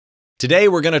Today,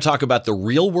 we're going to talk about the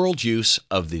real-world use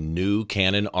of the new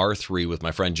Canon R3 with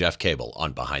my friend Jeff Cable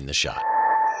on Behind the Shot.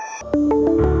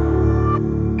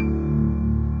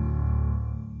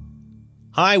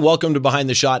 Hi, welcome to Behind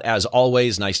the Shot. As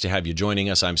always, nice to have you joining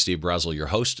us. I'm Steve Brazel, your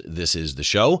host. This is the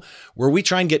show where we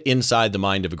try and get inside the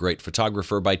mind of a great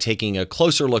photographer by taking a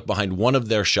closer look behind one of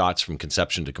their shots from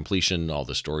conception to completion, all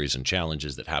the stories and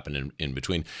challenges that happen in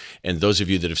between. And those of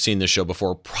you that have seen this show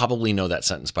before probably know that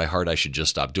sentence by heart. I should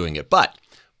just stop doing it. But,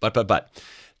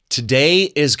 today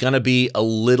is going to be a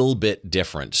little bit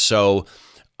different. So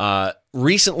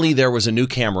recently there was a new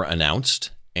camera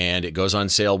announced, and it goes on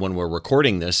sale when we're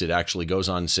recording this. It actually goes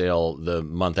on sale the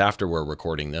month after we're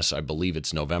recording this. I believe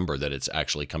it's November that it's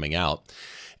actually coming out.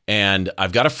 And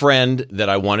I've got a friend that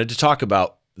I wanted to talk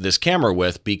about this camera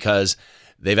with because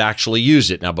they've actually used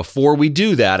it. Now, before we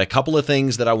do that, a couple of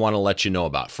things that I want to let you know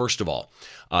about. First of all,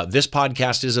 this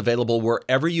podcast is available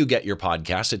wherever you get your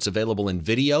podcasts. It's available in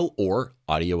video or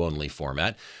audio-only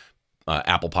format.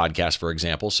 Apple Podcasts, for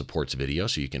example, supports video,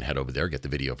 so you can head over there, get the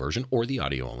video version or the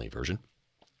audio-only version.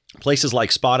 Places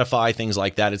like Spotify, things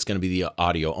like that, it's going to be the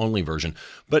audio-only version.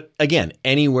 But again,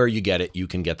 anywhere you get it, you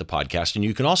can get the podcast. And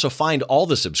you can also find all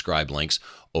the subscribe links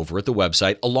over at the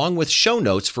website, along with show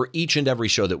notes for each and every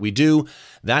show that we do.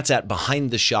 That's at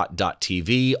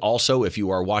behindtheshot.tv. Also, if you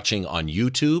are watching on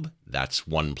YouTube, that's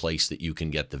one place that you can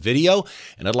get the video.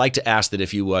 And I'd like to ask that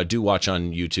if you do watch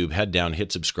on YouTube, head down,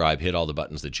 hit subscribe, hit all the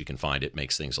buttons that you can find. It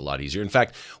makes things a lot easier. In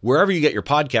fact, wherever you get your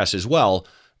podcast as well,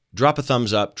 drop a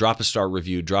thumbs up, drop a star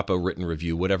review, drop a written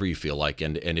review, whatever you feel like.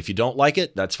 And if you don't like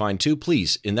it, that's fine too.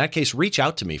 Please, in that case, reach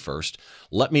out to me first.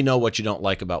 Let me know what you don't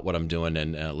like about what I'm doing,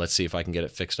 and let's see if I can get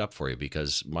it fixed up for you,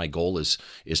 because my goal is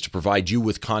to provide you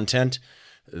with content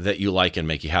that you like and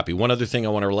make you happy. One other thing I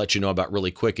want to let you know about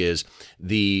really quick is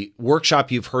the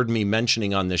workshop you've heard me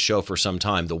mentioning on this show for some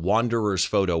time, the Wanderers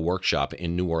Photo Workshop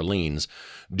in New Orleans.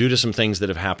 Due to some things that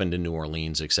have happened in New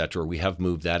Orleans, etc., we have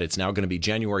moved that. It's now going to be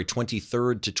January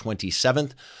 23rd to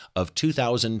 27th of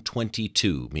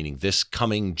 2022, meaning this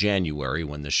coming January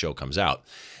when this show comes out.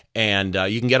 And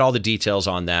you can get all the details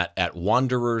on that at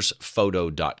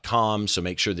wanderersphoto.com. So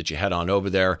make sure that you head on over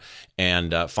there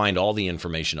and find all the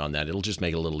information on that. It'll just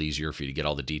make it a little easier for you to get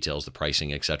all the details, the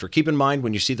pricing, etc. Keep in mind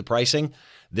when you see the pricing,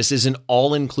 this is an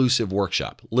all-inclusive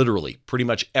workshop. Literally, pretty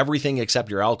much everything except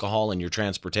your alcohol and your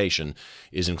transportation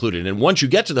is included. And once you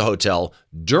get to the hotel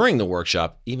during the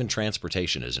workshop, even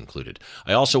transportation is included.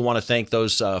 I also want to thank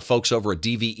those folks over at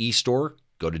DVE Store.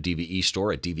 Go to DVE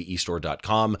Store at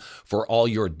dvestore.com for all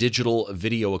your digital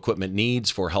video equipment needs,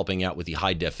 for helping out with the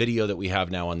high-def video that we have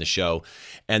now on the show.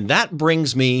 And that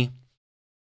brings me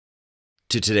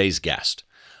to today's guest.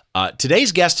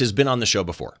 Today's guest has been on the show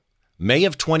before. May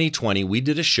of 2020, we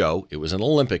did a show. It was an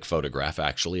Olympic photograph,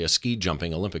 actually, a ski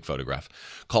jumping Olympic photograph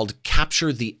called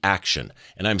Capture the Action.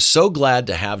 And I'm so glad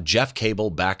to have Jeff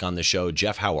Cable back on the show.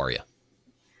 Jeff, how are you?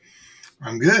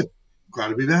 I'm good. Glad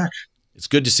to be back. It's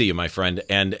good to see you, my friend.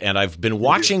 And I've been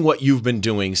watching what you've been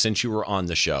doing since you were on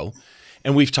the show.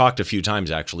 And we've talked a few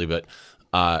times, actually, but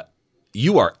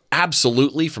you are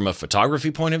absolutely, from a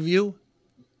photography point of view,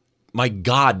 my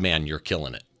God, man, you're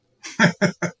killing it.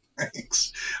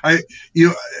 Thanks. You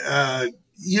know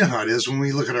how it is when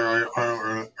we look at our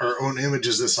own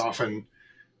images this often.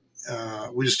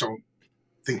 We just don't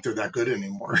think they're that good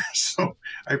anymore. So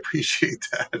I appreciate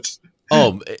that.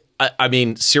 Oh, I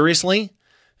mean, seriously?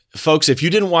 Folks, if you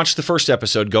didn't watch the first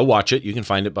episode, go watch it. You can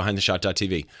find it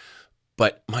behindtheshot.tv.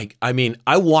 But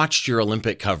I watched your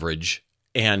Olympic coverage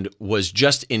and was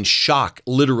just in shock,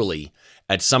 literally,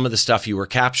 at some of the stuff you were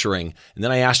capturing. And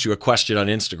then I asked you a question on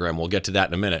Instagram. We'll get to that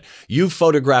in a minute. You've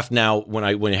photographed now, when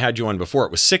I had you on before,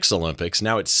 it was 6 Olympics.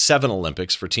 Now it's 7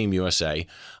 Olympics for Team USA.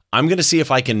 I'm going to see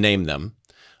if I can name them.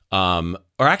 Or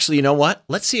actually, you know what?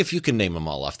 Let's see if you can name them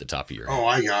all off the top of your head. Oh,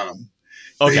 I got them.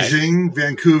 Okay. Beijing,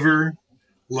 Vancouver,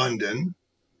 London,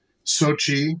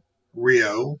 Sochi,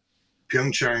 Rio,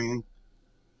 Pyeongchang,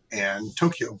 and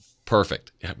Tokyo.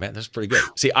 Perfect. Yeah, man, that's pretty good.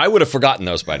 See, I would have forgotten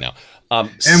those by now. And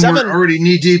we're already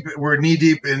knee deep. We're knee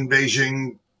deep in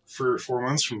Beijing for 4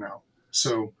 months from now.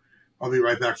 So I'll be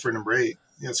right back for number 8.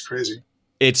 Yeah, it's crazy.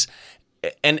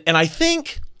 And I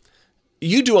think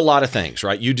you do a lot of things,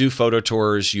 right? You do photo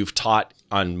tours. You've taught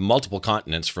on multiple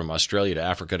continents, from Australia to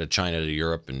Africa to China to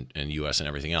Europe and US and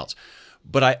everything else.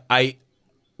 But I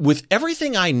with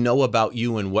everything I know about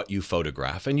you and what you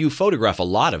photograph, and you photograph a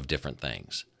lot of different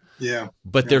things. Yeah.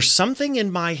 But there's something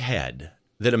in my head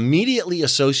that immediately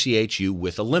associates you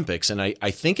with Olympics. And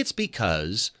I think it's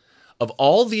because of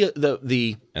all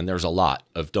the and there's a lot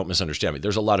of, don't misunderstand me,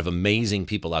 there's a lot of amazing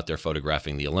people out there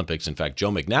photographing the Olympics. In fact,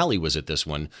 Joe McNally was at this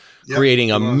one,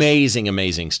 creating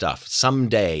amazing stuff.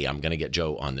 Someday I'm going to get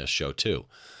Joe on this show too.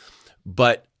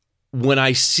 But when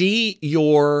I see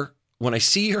your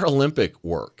Olympic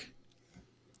work,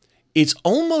 it's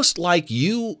almost like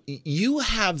you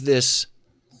have this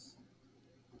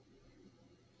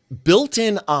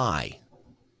built-in eye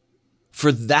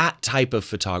for that type of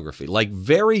photography, like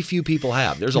very few people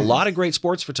have. There's a lot of great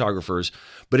sports photographers,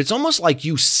 but it's almost like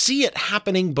you see it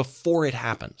happening before it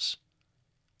happens.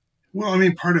 Well, I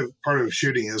mean, part of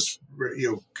shooting is,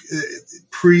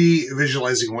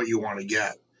 pre-visualizing what you want to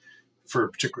get for a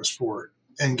particular sport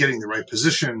and getting the right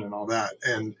position and all that.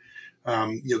 And,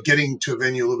 getting to a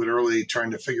venue a little bit early, trying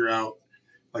to figure out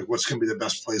like what's going to be the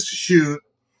best place to shoot.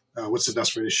 What's the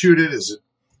best way to shoot it? Is it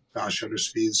fast shutter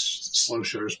speeds, slow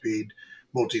shutter speed,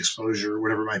 multi-exposure,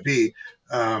 whatever it might be.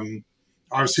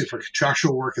 Obviously for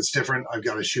contractual work, it's different. I've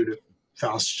got to shoot at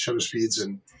fast shutter speeds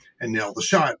and nail the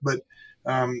shot. But,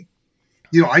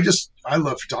 I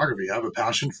love photography. I have a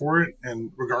passion for it.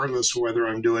 And regardless of whether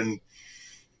I'm doing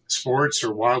sports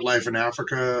or wildlife in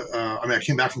Africa, I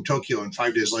came back from Tokyo and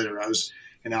 5 days later I was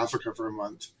in Africa for a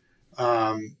month.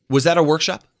 Was that a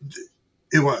workshop?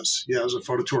 It was. Yeah, it was a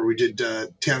photo tour. We did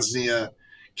Tanzania,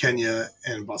 Kenya,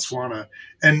 and Botswana.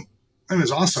 And it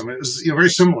was awesome. It was very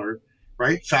similar,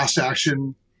 right? Fast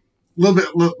action, a little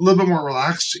bit more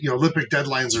relaxed. Olympic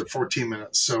deadlines are 14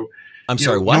 minutes. So I'm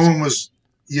sorry, what? No one was.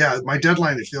 Yeah, my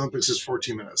deadline for the Olympics is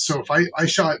 14 minutes. So if I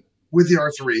shot with the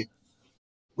R3,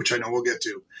 which I know we'll get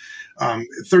to,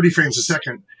 30 frames a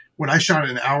second, when I shot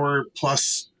an hour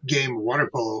plus game of water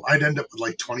polo, I'd end up with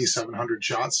like 2,700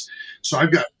 shots. So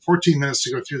I've got 14 minutes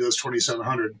to go through those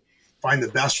 2,700, find the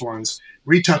best ones,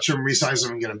 retouch them, resize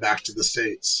them, and get them back to the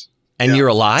States. And you're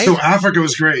alive? So Africa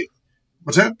was great.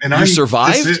 What's that? And you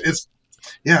survived?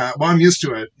 Yeah, well, I'm used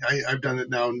to it. I've done it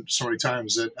now so many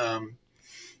times that,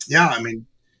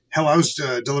 hell, I was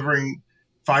delivering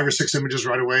 5 or 6 images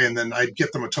right away, and then I'd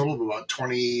get them a total of about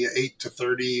 28 to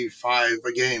 35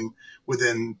 a game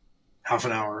within half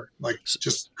an hour, like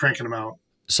just cranking them out.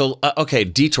 So, okay,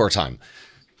 detour time.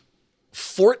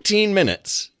 14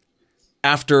 minutes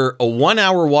after a 1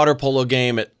 hour water polo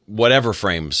game at whatever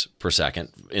frames per second,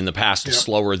 in the past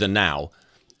slower than now.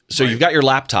 So You've got your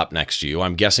laptop next to you.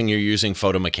 I'm guessing you're using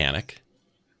Photo Mechanic.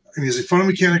 I'm using Photo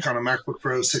Mechanic on a MacBook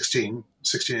Pro 16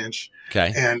 inch.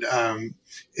 Okay. And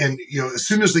as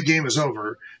soon as the game is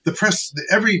over,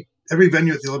 every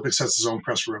venue at the Olympics has its own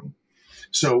press room.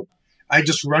 So I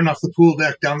just run off the pool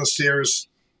deck, down the stairs,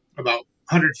 about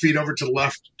 100 feet over to the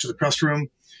left to the press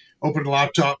room, open the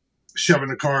laptop, shove in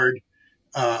a card,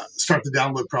 start the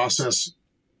download process.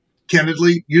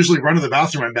 Candidly, usually run to the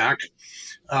bathroom and back.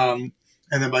 And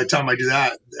then by the time I do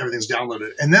that, everything's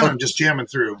downloaded. And then I'm just jamming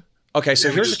through. Okay, so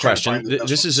here's a question.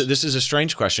 This is a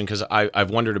strange question because I've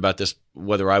wondered about this,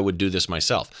 whether I would do this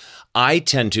myself. I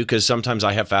tend to, because sometimes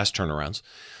I have fast turnarounds,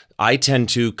 I tend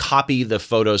to copy the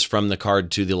photos from the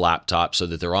card to the laptop so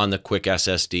that they're on the quick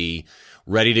SSD,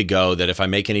 ready to go, that if I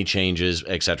make any changes,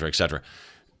 et cetera, et cetera.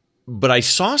 But I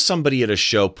saw somebody at a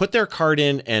show put their card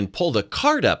in and pull the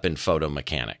card up in Photo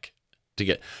Mechanic.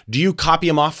 Do you copy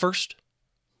them off first?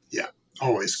 Yeah,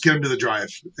 always. Get them to the drive.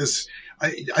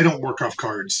 I don't work off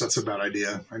cards. That's a bad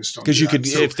idea. I just don't.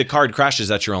 Because if the card crashes,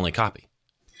 that's your only copy.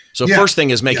 So first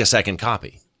thing is make a second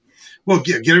copy. Well,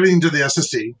 get everything to the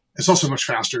SSD. It's also much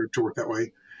faster to work that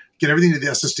way. Get everything to the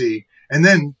SSD, and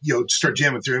then start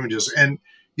jamming through images. And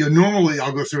normally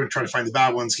I'll go through and try to find the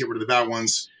bad ones, get rid of the bad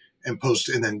ones, and post,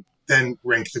 and then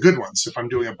rank the good ones if I'm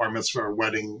doing a bar mitzvah or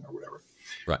wedding or whatever.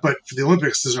 Right. But for the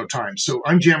Olympics, there's no time. So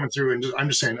I'm jamming through and I'm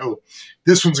just saying, oh,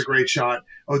 this one's a great shot.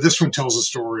 Oh, this one tells a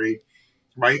story,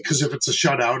 right? Because if it's a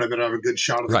shutout, I better have a good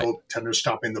shot of the goaltender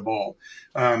stopping the ball.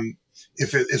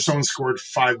 If someone scored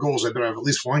 5 goals, I better have at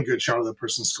least one good shot of the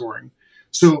person scoring.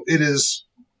 So it is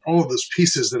all of those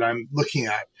pieces that I'm looking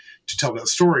at to tell that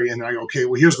story. And I go, okay,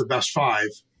 well, here's the best 5.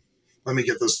 Let me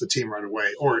get those to the team right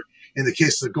away. Or in the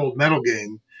case of the gold medal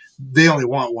game, they only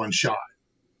want one shot.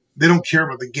 They don't care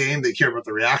about the game. They care about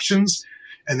the reactions.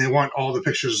 And they want all the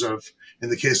pictures of, in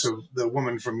the case of the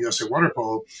woman from USA Water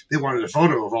Polo, they wanted a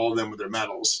photo of all of them with their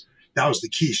medals. That was the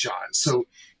key shot. So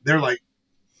they're like,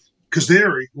 because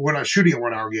we're not shooting a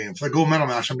 1 hour game. For the gold medal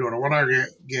match, I'm doing a 1 hour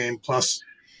game plus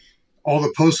all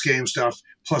the post-game stuff,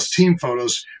 plus team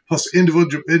photos, plus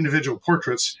individual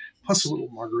portraits, plus a little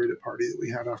margarita party that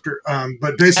we had after.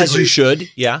 But basically, as you should,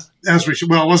 yeah. As we should.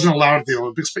 Well, it wasn't allowed at the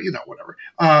Olympics, but whatever.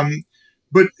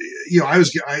 But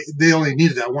they only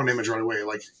needed that one image right away.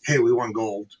 Like, hey, we won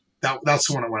gold. That's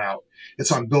the one that went out.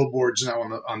 It's on billboards now on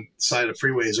the side of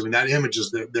freeways. I mean, that image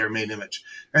is their main image.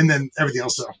 And then everything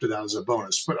else after that is a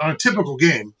bonus. But on a typical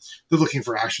game, they're looking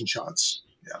for action shots.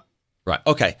 Yeah. Right.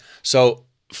 Okay. So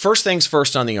first things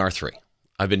first on the R3.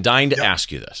 I've been dying to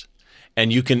ask you this.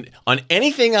 And you can, on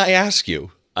anything I ask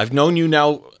you, I've known you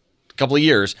now a couple of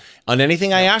years. On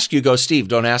anything I ask you, go, Steve,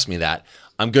 don't ask me that.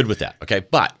 I'm good with that. Okay.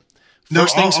 But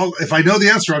first things, if I know the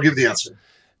answer, I'll give the answer.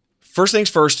 First things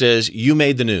first is you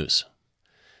made the news.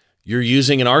 You're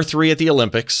using an R3 at the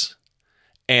Olympics.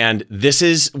 And this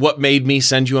is what made me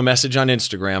send you a message on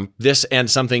Instagram. This and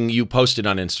something you posted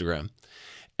on Instagram.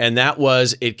 And that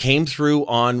was, it came through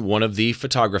on one of the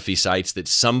photography sites that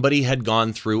somebody had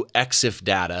gone through EXIF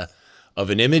data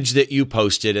of an image that you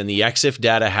posted, and the EXIF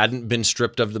data hadn't been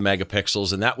stripped of the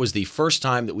megapixels. And that was the first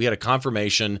time that we had a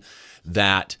confirmation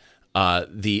that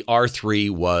the R3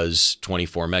 was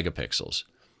 24 megapixels.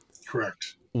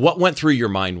 Correct. What went through your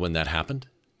mind when that happened?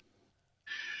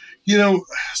 You know,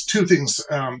 two things.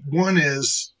 One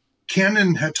is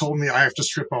Canon had told me I have to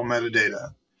strip all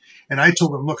metadata. And I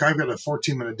told them, look, I've got a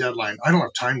 14-minute deadline. I don't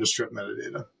have time to strip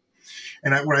metadata.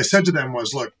 And what I said to them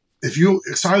was, look,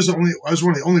 so I was one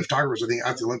of the only photographers, I think,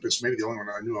 at the Olympics, maybe the only one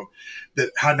I knew of,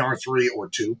 that had an R3 or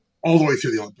 2 all the way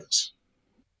through the Olympics.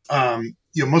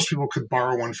 Most people could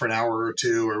borrow one for an hour or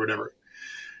two or whatever.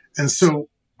 And so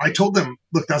I told them,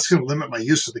 look, that's going to limit my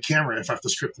use of the camera if I have to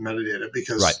strip the metadata,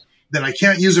 because then I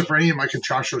can't use it for any of my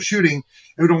contractual shooting.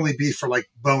 It would only be for like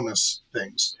bonus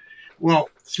things. Well,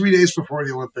 3 days before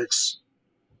the Olympics,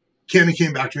 Canon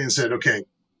came back to me and said, okay,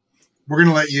 we're going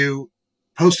to let you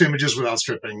post images without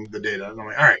stripping the data. And I'm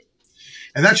like, all right.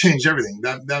 And that changed everything.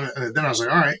 Then I was like,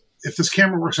 all right, if this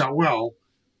camera works out well,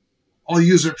 I'll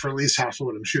use it for at least half of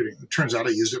what I'm shooting. It turns out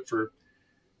I used it for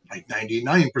like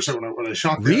 99% when I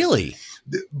shot there. Really?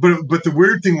 But the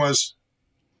weird thing was,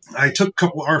 I took a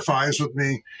couple R5s with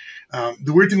me.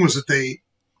 The weird thing was that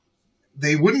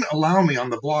they wouldn't allow me on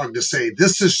the blog to say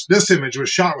this image was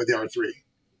shot with the R3.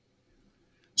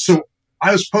 So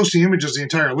I was posting images the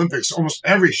entire Olympics. Almost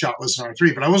every shot was an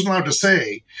R3, but I wasn't allowed to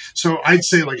say. So I'd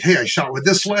say like, hey, I shot with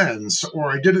this lens,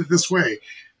 or I did it this way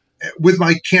with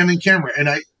my Canon camera. And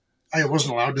I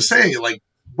wasn't allowed to say like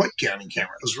what Canon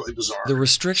camera. It was really bizarre. The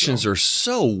restrictions are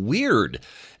so weird.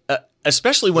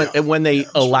 Especially when they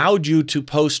allowed you to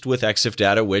post with EXIF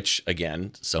data, which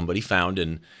again somebody found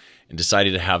and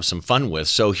decided to have some fun with.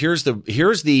 So here's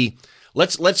the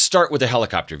let's start with the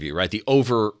helicopter view, right? The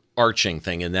overarching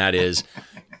thing, and that is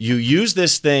you use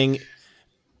this thing.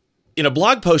 In a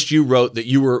blog post, you wrote that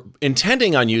you were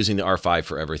intending on using the R5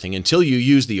 for everything until you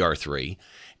used the R3,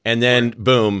 and then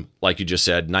boom, like you just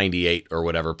said, 98 or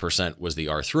whatever % was the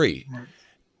R3. Right.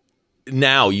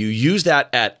 Now you use that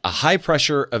at a high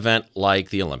pressure event like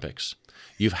the Olympics.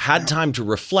 You've had time to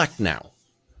reflect now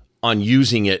on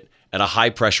using it at a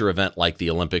high pressure event like the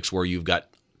Olympics, where you've got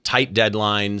tight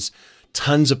deadlines,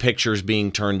 tons of pictures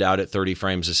being turned out at 30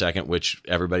 frames a second, which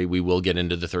everybody, we will get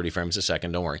into the 30 frames a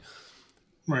second. Don't worry.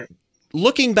 Right.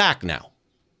 Looking back now,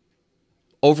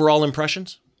 overall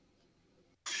impressions?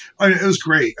 I mean, it was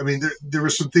great. I mean, there were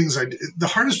some things the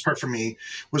hardest part for me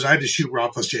was I had to shoot RAW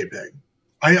plus JPEG.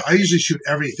 I usually shoot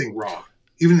everything RAW,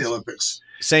 even the Olympics.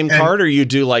 Same card, or you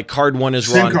do like card one is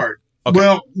RAW? Same card. Okay.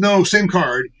 Well, no, same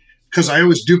card, because I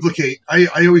always duplicate. I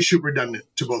always shoot redundant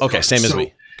to both cards. Same as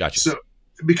me. Gotcha. So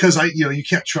because you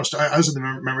can't trust. I was in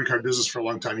the memory card business for a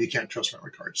long time. You can't trust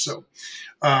memory cards. So,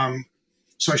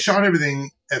 so I shot everything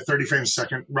at 30 frames a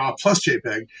second, RAW plus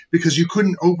JPEG, because you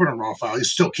couldn't open a RAW file. You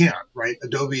still can't, right?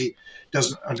 Adobe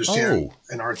doesn't understand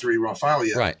an R3 RAW file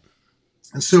yet. Right.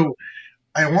 And so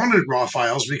I wanted RAW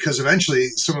files because eventually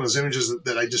some of those images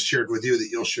that I just shared with you that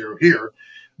you'll share here,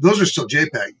 those are still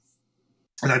JPEG.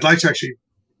 And I'd like to actually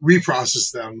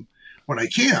reprocess them when I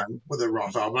can with a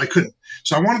RAW file, but I couldn't.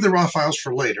 So I wanted the RAW files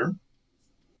for later,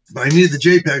 but I needed the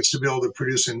JPEGs to be able to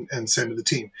produce and send to the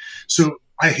team. So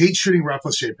I hate shooting RAW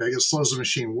plus JPEG. It slows the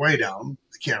machine way down,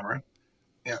 the camera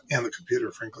and the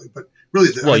computer, frankly. But really,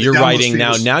 you're writing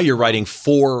now you're writing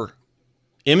 4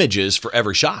 images for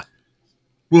every shot.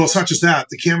 Well, it's not just that.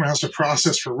 The camera has to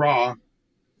process for RAW,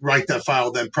 write that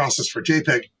file, then process for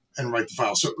JPEG, and write the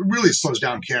file. So it really slows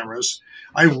down cameras.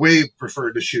 I way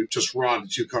preferred to shoot just RAW to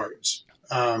 2 cards.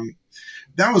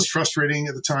 That was frustrating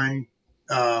at the time,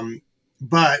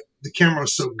 but the camera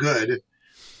was so good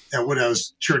at what I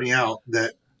was churning out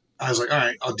that I was like, all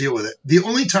right, I'll deal with it. The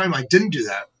only time I didn't do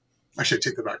that, actually, I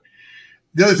take that back.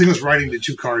 The other thing was writing to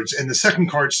 2 cards, and the second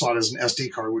card slot is an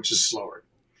SD card, which is slower.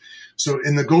 So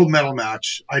in the gold medal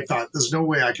match, I thought there's no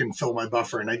way I can fill my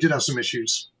buffer. And I did have some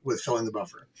issues with filling the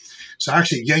buffer. So I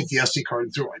actually yanked the SD card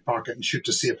and threw it in my pocket and shoot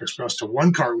to CF Express to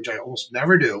one card, which I almost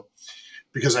never do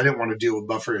because I didn't want to deal with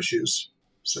buffer issues.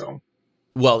 So,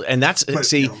 well, and that's,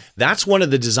 that's one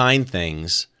of the design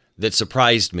things that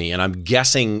surprised me. And I'm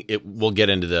guessing we'll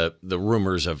get into the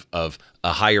rumors of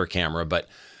a higher camera, but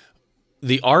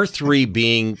the R3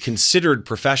 being considered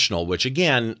professional, which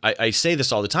again, I say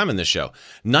this all the time in this show,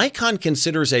 Nikon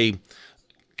considers a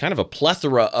kind of a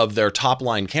plethora of their top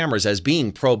line cameras as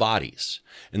being pro bodies.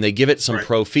 And they give it some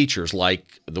pro features,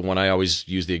 like the one I always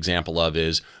use the example of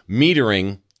is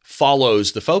metering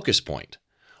follows the focus point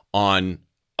on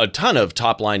a ton of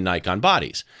top line Nikon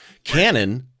bodies.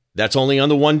 Canon, that's only on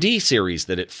the 1D series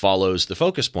that it follows the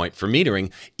focus point for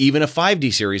metering. Even a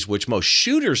 5D series, which most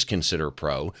shooters consider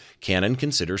pro, Canon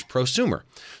considers prosumer.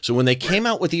 So when they came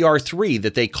out with the R3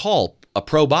 that they call a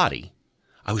pro body,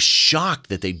 I was shocked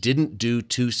that they didn't do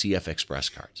 2 CF Express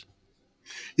cards.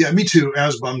 Yeah, me too. I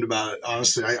was bummed about it,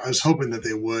 honestly. I was hoping that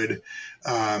they would.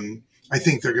 I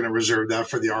think they're going to reserve that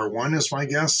for the R1 is my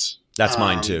guess. That's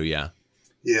mine too, yeah.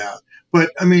 Yeah.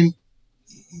 But, I mean,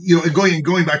 you know,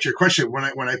 going back to your question, when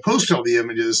I post all the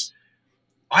images,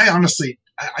 I honestly,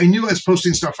 I knew I was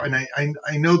posting stuff, and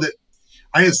I know that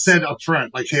I had said up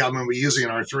front, like, hey, I'm going to be using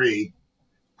an R3.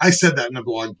 I said that in a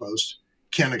blog post.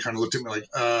 Canon kind of looked at me like,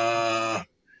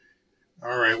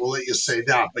 all right, we'll let you say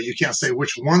that, but you can't say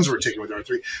which ones we're taking with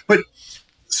R3. But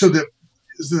so the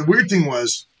weird thing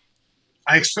was,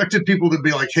 I expected people to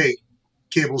be like, hey,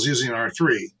 Cable's using an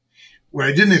R3. What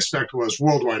I didn't expect was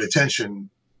worldwide attention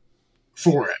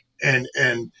for it. And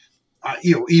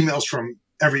you know, emails from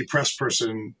every press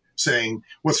person saying,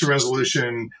 what's the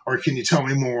resolution? Or can you tell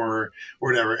me more? Or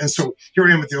whatever. And so here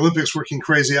I am at the Olympics working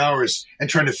crazy hours and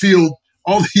trying to field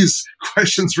all these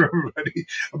questions from everybody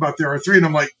about the R3. And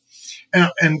I'm like,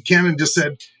 and Canon just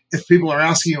said, if people are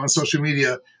asking you on social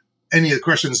media any of the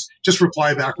questions, just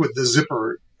reply back with the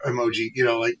zipper emoji, you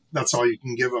know, like that's all you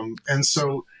can give them. And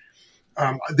so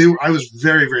I was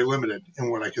very, very limited in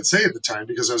what I could say at the time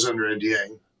because I was under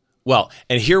NDA. Well,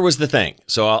 and here was the thing.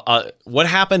 So what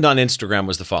happened on Instagram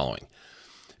was the following.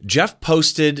 Jeff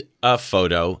posted a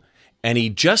photo and he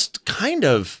just kind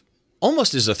of,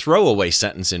 almost as a throwaway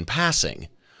sentence in passing,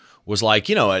 was like,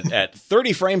 you know, at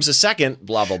 30 frames a second,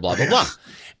 blah, blah, blah, blah, blah.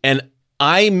 And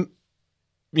I, you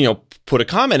know, put a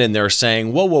comment in there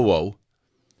saying, whoa, whoa, whoa,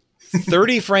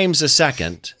 30 frames a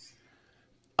second,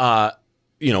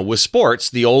 you know, with sports,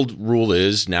 the old rule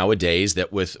is nowadays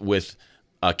that with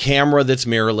a camera that's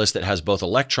mirrorless that has both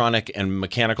electronic and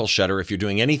mechanical shutter, if you're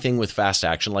doing anything with fast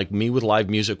action, like me with live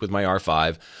music with my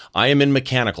R5, I am in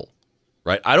mechanical,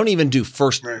 right? I don't even do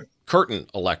first curtain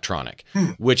electronic,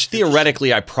 which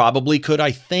theoretically I probably could,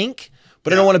 I think,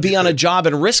 but I don't want to be on a job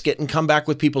and risk it and come back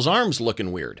with people's arms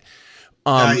looking weird.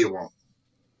 No, you won't.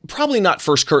 Probably not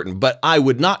first curtain, but I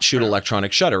would not shoot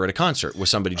electronic shutter at a concert with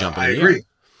somebody jumping in the air. I agree.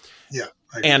 Yeah.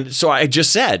 And so I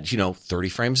just said, you know, 30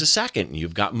 frames a second,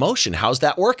 you've got motion. How's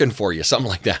that working for you? Something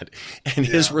like that. And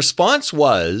his response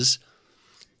was,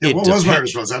 what was my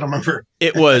response? I don't remember.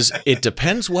 It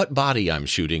depends what body I'm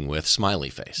shooting with, smiley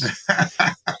face.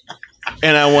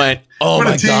 And I went, oh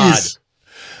my God.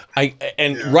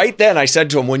 Right then I said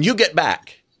to him, when you get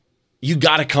back, you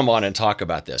got to come on and talk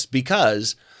about this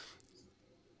because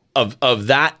of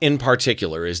that in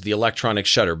particular is the electronic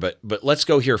shutter. But let's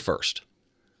go here first.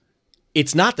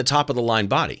 It's not the top of the line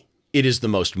body. It is the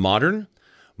most modern,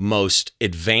 most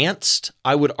advanced,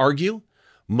 I would argue,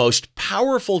 most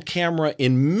powerful camera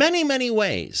in many, many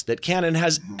ways that Canon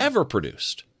has ever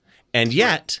produced. And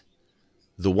yet,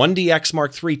 the 1DX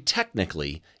Mark III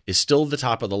technically is still the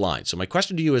top of the line. So my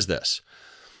question to you is this.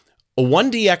 A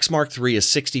 1DX Mark III is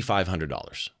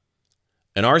 $6,500.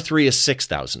 An R3 is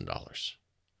 $6,000.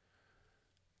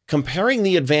 Comparing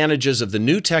the advantages of the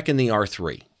new tech in the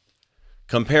R3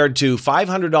 compared to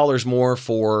 $500 more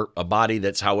for a body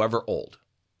that's however old,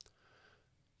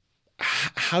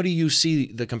 how do you see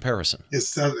the comparison?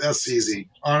 That's easy.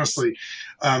 Honestly,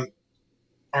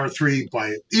 R3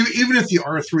 even if the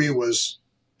R3 was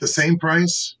the same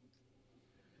price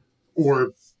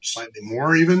or slightly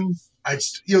more even,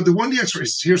 the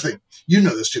 1DX, here's the thing, you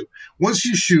know this too. Once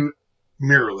you shoot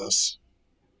mirrorless,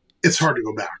 it's hard to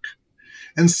go back.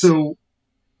 And so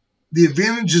the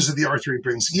advantages of the R3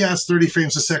 brings, it's 30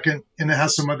 frames a second, and it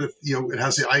has some other, it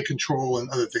has the eye control and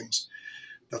other things.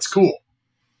 That's cool.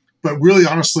 But really,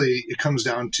 honestly, it comes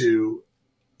down to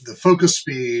the focus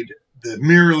speed, the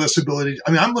mirrorless ability.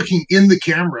 I mean, I'm looking in the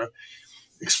camera,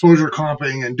 exposure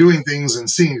comping and doing things and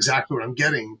seeing exactly what I'm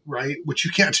getting, right? Which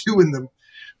you can't do in the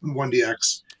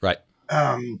 1DX. Right.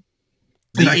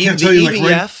 And I can't tell you, like,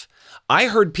 EVF, I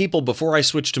heard people before I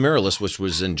switched to mirrorless, which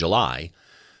was in July,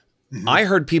 I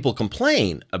heard people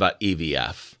complain about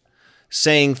EVF,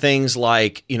 saying things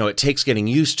like, you know, it takes getting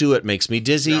used to, it makes me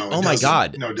dizzy. No, oh my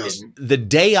God. No, it doesn't. The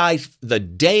day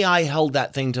I held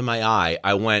that thing to my eye,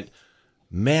 I went,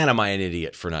 man, am I an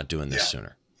idiot for not doing this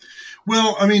sooner?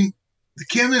 Well, I mean, the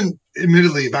Canon,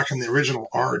 admittedly, back in the original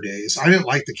R days, I didn't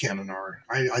like the Canon R.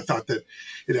 I thought that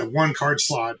it had one card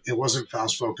slot, it wasn't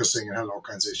fast focusing, it had all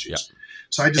kinds of issues. Yeah.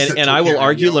 So I just and I will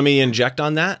argue, let me inject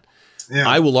on that. Yeah.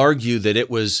 I will argue that it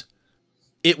was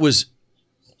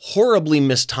horribly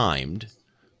mistimed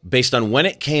based on when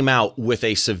it came out with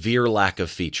a severe lack of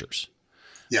features.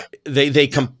 Yeah.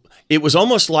 It was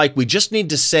almost like we just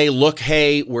need to say, look,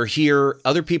 hey, we're here.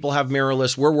 Other people have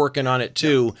mirrorless. We're working on it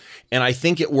too. Yeah. And I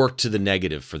think it worked to the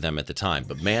negative for them at the time.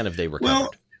 But man, have they recovered.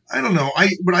 Well, I don't know.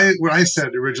 What I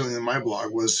said originally in my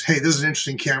blog was, hey, this is an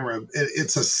interesting camera.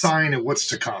 It's a sign of what's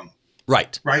to come.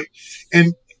 Right. Right.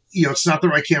 And, you know, it's not the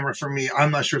right camera for me.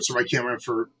 I'm not sure it's the right camera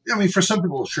for some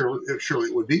people, surely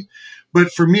it would be.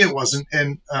 But for me, it wasn't.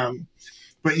 And,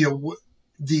 but, you know,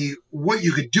 what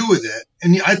you could do with it,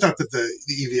 and I thought that the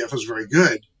EVF was very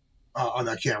good on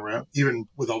that camera, even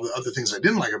with all the other things I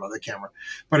didn't like about that camera.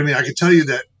 But I mean, I could tell you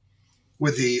that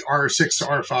with the R6,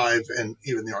 R5, and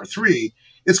even the R3,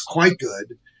 it's quite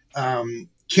good.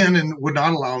 Canon would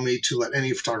not allow me to let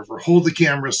any photographer hold the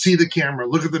camera, see the camera,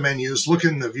 look at the menus, look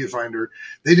in the viewfinder.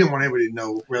 They didn't want anybody to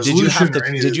know resolution or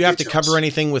any of the Did you have details. to cover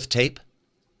anything with tape?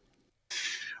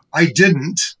 I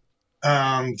didn't.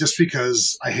 Just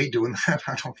because I hate doing that.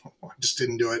 I don't know. I just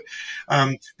didn't do it.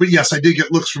 But yes, I did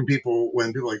get looks from people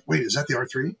when people were like, wait, is that the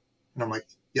R3? And I'm like,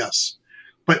 yes.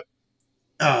 But,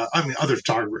 I mean, other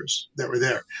photographers that were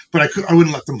there, but I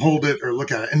wouldn't let them hold it or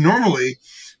look at it. And normally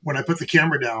when I put the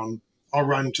camera down, I'll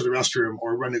run to the restroom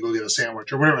or run to go get a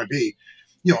sandwich or whatever it might be.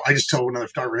 You know, I just tell another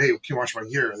photographer, hey, can you watch my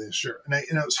gear? And they sure. And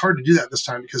it was hard to do that this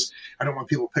time because I don't want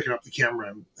people picking up the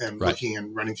camera and looking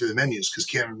and running through the menus, because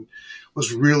Canon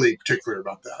was really particular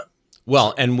about that.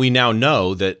 Well, and we now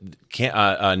know that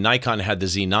Nikon had the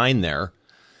Z9 there,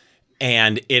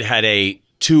 and it had a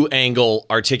 2-angle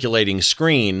articulating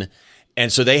screen.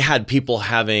 And so they had people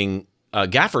having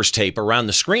gaffer's tape around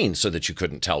the screen so that you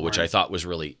couldn't tell, which I thought was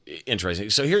really interesting.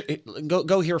 So here,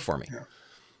 go here for me. Yeah.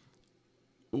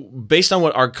 Based on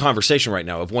what our conversation right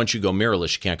now of once you go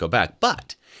mirrorless, you can't go back.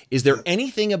 But is there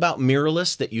anything about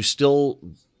mirrorless that you still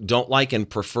don't like and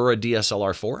prefer a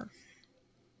DSLR-4?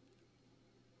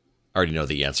 I already know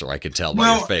the answer. I could tell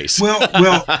by your face. No.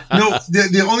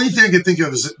 The only thing I can think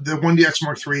of is the 1DX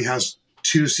Mark III has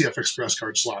 2 CF Express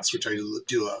card slots, which I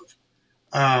do love.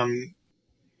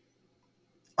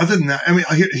 Other than that, I mean,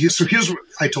 so here's what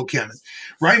I told Canon.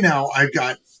 Right now, I've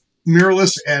got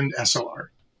mirrorless and SLR.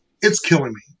 It's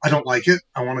killing me. I don't like it.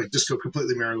 I want to just go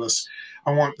completely mirrorless.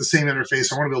 I want the same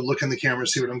interface. I want to be able to look in the camera,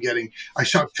 see what I'm getting. I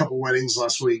shot a couple weddings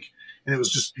last week, and it was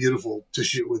just beautiful to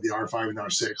shoot with the R5 and the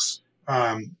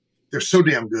R6. They're so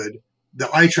damn good. The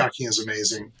eye tracking is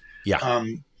amazing. Yeah.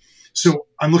 So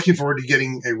I'm looking forward to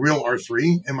getting a real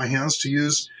R3 in my hands to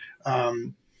use.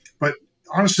 But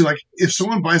honestly, like if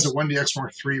someone buys a 1DX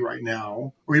Mark III right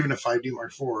now, or even a 5D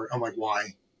Mark IV, I'm like,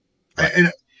 why? Right.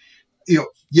 And you know,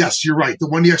 yes, you're right. The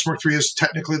 1DX Mark III is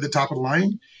technically the top of the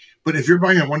line, but if you're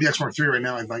buying a 1DX Mark III right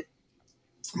now, I'm like,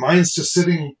 mine's just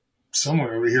sitting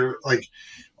somewhere over here, like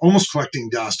almost collecting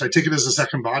dust. I take it as a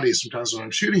second body sometimes when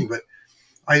I'm shooting, but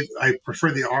I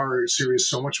prefer the R series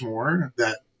so much more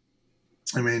that,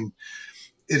 I mean,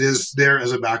 it is there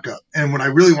as a backup. And what I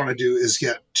really want to do is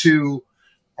get 2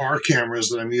 R cameras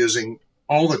that I'm using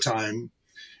all the time.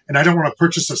 And I don't want to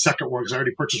purchase a second one because I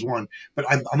already purchased one, but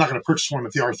I'm not going to purchase one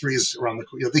if the R3 is around the,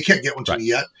 you know, they can't get one to me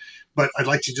yet, but I'd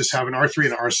like to just have an R3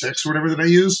 and an R6 or whatever that I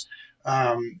use.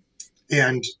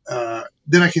 Then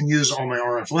I can use all my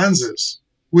RF lenses,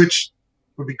 which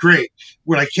would be great.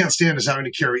 What I can't stand is having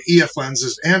to carry EF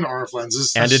lenses and RF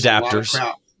lenses. And That's adapters. A lot of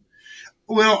crap.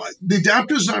 Well, the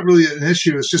adapter is not really an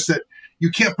issue. It's just that you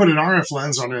can't put an RF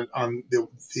lens on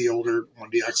the older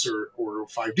 1DX or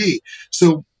 5D.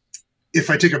 So if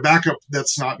I take a backup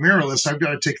that's not mirrorless, I've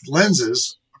got to take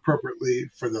lenses appropriately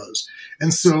for those.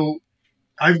 And so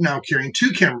I've now carrying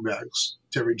 2 camera bags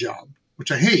to every job,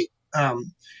 which I hate.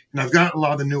 And I've got a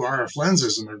lot of the new RF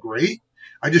lenses, and they're great.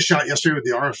 I just shot yesterday with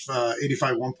the RF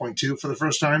 85 1.2 for the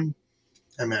first time,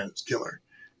 and man, it's killer.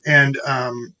 And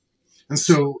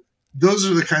so those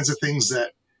are the kinds of things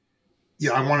that,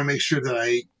 yeah, I want to make sure that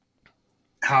I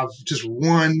have just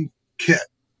one kit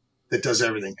that does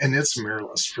everything, and it's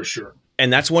mirrorless for sure.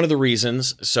 And that's one of the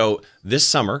reasons. So this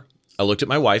summer, I looked at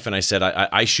my wife and I said,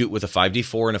 I shoot with a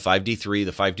 5D4 and a 5D3.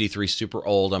 The 5D3 is super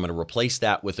old. I'm going to replace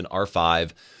that with an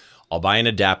R5. I'll buy an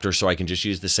adapter so I can just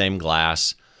use the same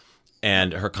glass.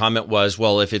 And her comment was,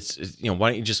 well, if it's, why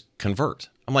don't you just convert?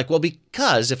 I'm like, well,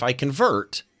 because if I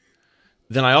convert,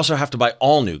 then I also have to buy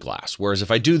all new glass. Whereas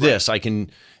if I do this, I can,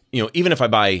 even if I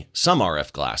buy some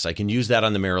RF glass, I can use that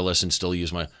on the mirrorless and still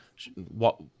use my,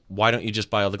 why don't you just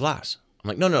buy all the glass? I'm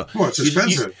like, no. Well, it's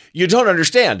expensive. You don't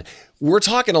understand. We're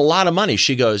talking a lot of money.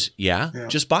 She goes, yeah.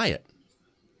 Just buy it.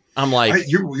 I'm like,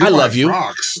 I love you.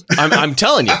 I'm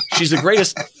telling you, she's the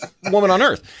greatest woman on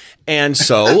earth. And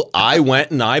so I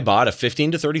went and I bought a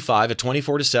 15 to 35, a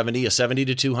 24 to 70, a 70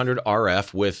 to 200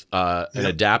 RF with an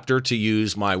adapter to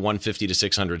use my 150 to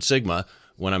 600 Sigma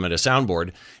when I'm at a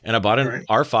soundboard. And I bought an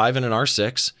R5 and an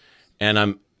R6, and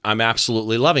I'm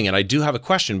absolutely loving it. I do have a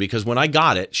question, because when I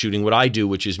got it, shooting what I do,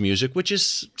 which is music, which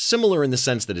is similar in the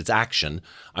sense that it's action.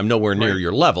 I'm nowhere near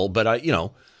your level, but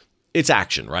it's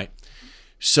action, right?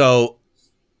 So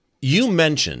you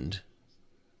mentioned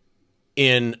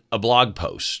in a blog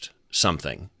post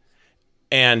something,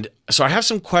 and so I have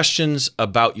some questions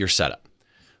about your setup.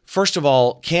 First of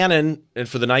all, Canon, and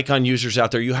for the Nikon users out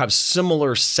there, you have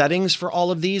similar settings for all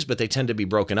of these, but they tend to be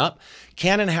broken up.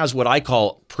 Canon has what I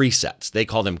call presets. They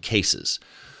call them cases.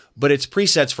 But it's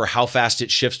presets for how fast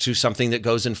it shifts to something that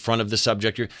goes in front of the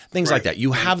subject, things like that.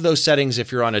 You have those settings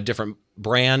if you're on a different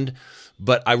brand,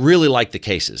 but I really like the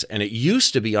cases. And it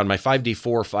used to be on my 5D4,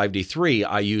 5D3,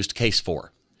 I used case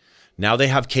 4. Now they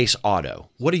have case auto.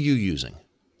 What are you using?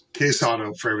 Case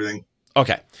auto for everything.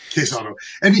 Okay. Case auto.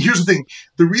 And here's the thing.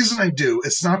 The reason I do,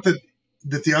 it's not that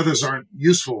the others aren't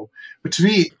useful, but to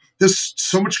me, there's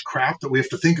so much crap that we have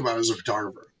to think about as a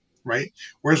photographer, right?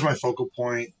 Where's my focal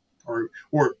point?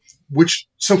 Or which,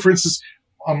 so for instance,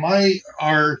 on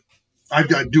I've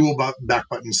got dual back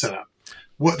button set up.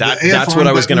 That's what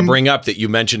I was going to bring up that you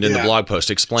mentioned in the blog post.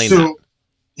 Explain that.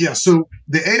 Yeah. So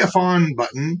the AF on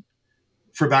button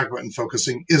for back button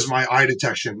focusing is my eye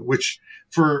detection, which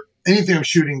for anything I'm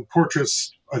shooting,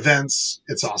 portraits, events,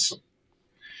 it's awesome.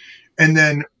 And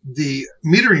then the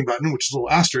metering button, which is a little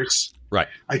asterisk, right?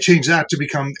 I changed that to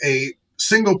become a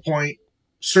single point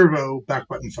servo back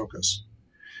button focus.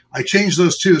 I changed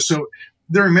those two. So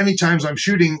there are many times I'm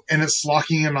shooting and it's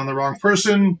locking in on the wrong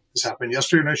person. This happened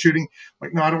yesterday when I was shooting.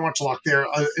 Like, no, I don't want to lock there.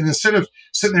 And instead of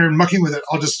sitting there and mucking with it,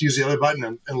 I'll just use the other button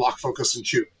and lock focus and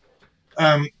shoot.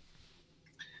 And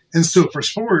so for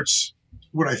sports,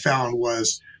 what I found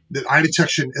was that eye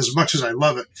detection, as much as I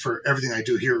love it for everything I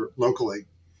do here locally,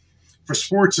 for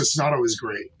sports, it's not always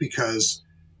great, because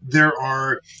there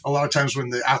are a lot of times when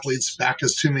the athlete's back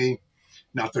is to me,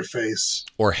 not their face.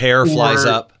 Or hair flies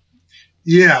up.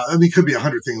 Yeah. I mean, it could be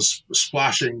 100 things,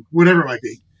 splashing, whatever it might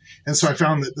be. And so I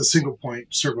found that the single point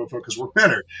servo focus worked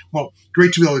better. Well,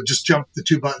 great to be able to just jump the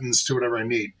two buttons to whatever I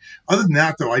need. Other than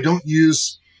that, though, I don't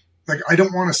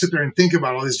want to sit there and think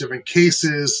about all these different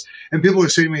cases. And people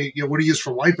would say to me, what do you use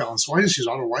for white balance? Well, I just use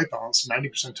auto white balance. 90%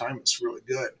 of the time, it's really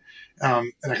good.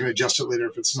 And I can adjust it later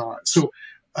if it's not. So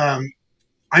I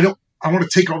want to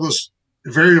take all those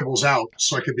variables out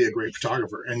so I could be a great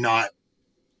photographer and not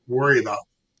worry about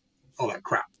all that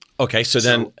crap. Okay. So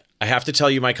then I have to tell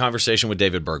you my conversation with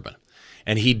David Bergman,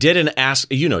 and he did an ask,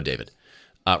 David,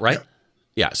 right?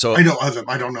 Yeah. So I know of him.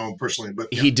 I don't know him personally,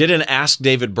 but he did an Ask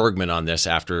David Bergman on this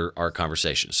after our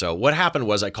conversation. So what happened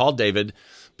was I called David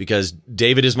because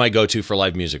David is my go-to for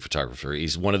live music photographer.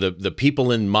 He's one of the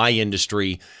people in my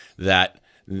industry that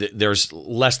there's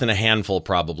less than a handful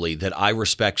probably that I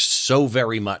respect so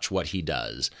very much what he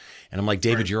does. And I'm like,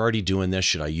 David, you're already doing this.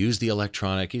 Should I use the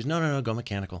electronic? He's no, go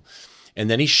mechanical. And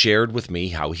then he shared with me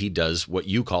how he does what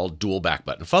you call dual back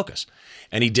button focus.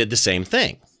 And he did the same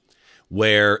thing,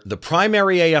 where the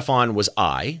primary AF on was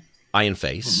eye and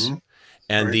face,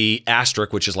 and the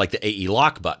asterisk, which is like the AE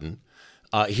lock button,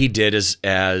 he did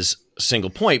as single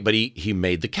point, but he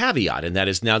made the caveat, and that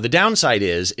is, now the downside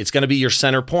is it's going to be your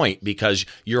center point because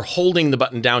you're holding the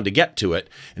button down to get to it,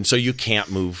 and so you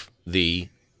can't move the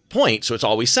point, so it's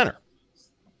always center.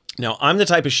 Now, I'm the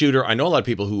type of shooter, I know a lot of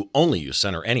people who only use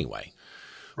center anyway,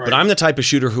 but I'm the type of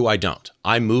shooter who I don't.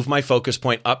 I move my focus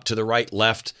point up to the right,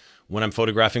 left, when I'm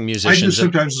photographing musicians. I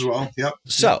do sometimes as well. Yep.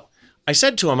 So I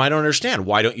said to him, I don't understand.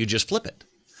 Why don't you just flip it?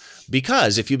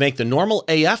 Because if you make the normal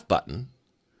AF button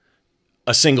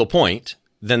a single point,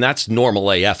 then that's normal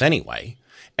AF anyway.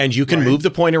 And you can move the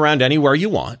point around anywhere you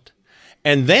want.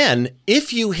 And then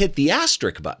if you hit the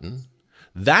asterisk button,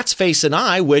 that's face and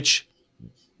eye, which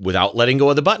without letting go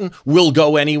of the button will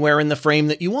go anywhere in the frame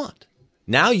that you want.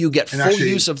 Now you get full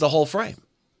use of the whole frame.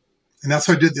 And that's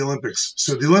how I did the Olympics.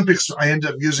 So the Olympics, I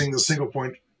ended up using the single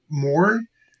point more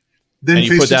then and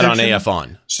you face put that detection. on AF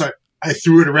on. So I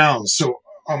threw it around. So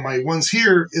on my ones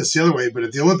here, it's the other way. But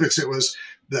at the Olympics, it was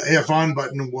the AF on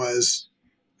button was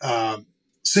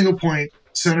single point,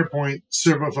 center point,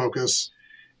 servo focus,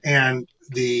 and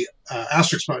the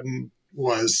asterisk button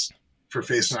was for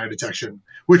face and eye detection,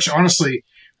 which honestly,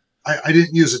 I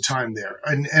didn't use a time there.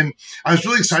 And I was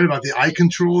really excited about the eye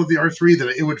control of the R3, that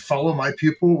it would follow my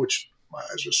pupil, which my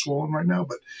eyes are swollen right now.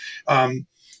 But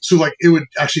so like it would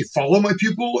actually follow my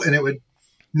pupil and it would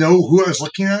know who I was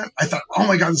looking at. I thought, oh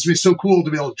my God, this would be so cool to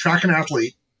be able to track an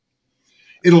athlete.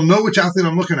 It'll know which athlete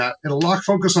I'm looking at. It'll lock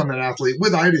focus on that athlete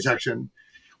with eye detection,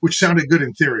 which sounded good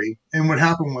in theory. And what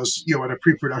happened was, you know, at a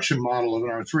pre-production model of an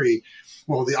R3,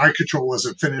 well, the eye control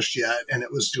wasn't finished yet, and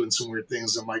it was doing some weird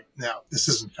things. I'm like, no, this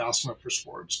isn't fast enough for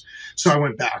sports. So I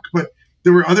went back. But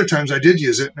there were other times I did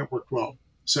use it, and it worked well.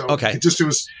 So Okay. it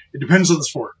depends on the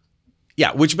sport.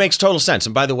 Yeah, which makes total sense.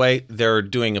 And by the way, they're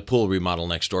doing a pool remodel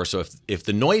next door. So if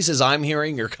the noises I'm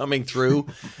hearing are coming through,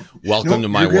 welcome to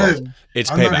my world. It's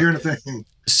I'm payback. not hearing a thing.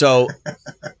 So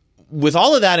with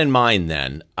all of that in mind,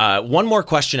 then, one more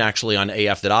question actually on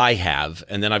AF that I have,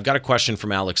 and then I've got a question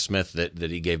from Alex Smith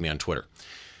that he gave me on Twitter.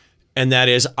 And that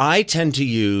is, I tend to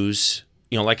use,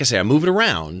 you know, like I say, I move it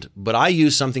around, but I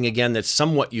use something, again, that's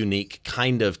somewhat unique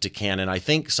kind of to Canon. I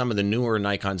think some of the newer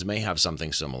Nikons may have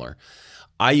something similar.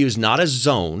 I use not a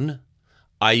zone,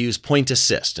 I use point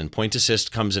assist. And point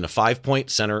assist comes in a 5-point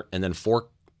center and then 4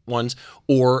 ones,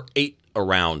 or 8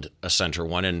 around a center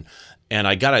one. And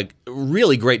I got a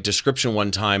really great description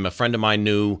one time. A friend of mine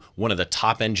knew one of the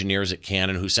top engineers at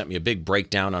Canon who sent me a big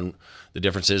breakdown on the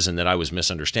differences, and that I was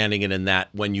misunderstanding it, and that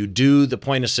when you do the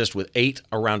point assist with 8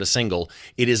 around a single,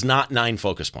 it is not 9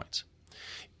 focus points.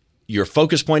 Your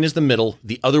focus point is the middle.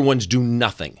 The other ones do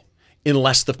nothing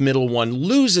unless the middle one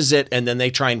loses it, and then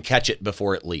they try and catch it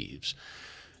before it leaves.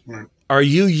 Right. Are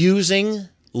you using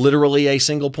literally a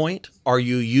single point? Are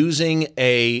you using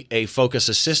a focus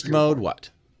assist mode?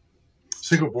 What?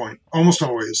 Single point, almost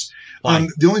always. Why?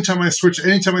 The only time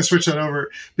anytime I switch that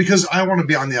over, because I want to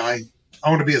be on the eye. I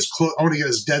want to be as close. I want to get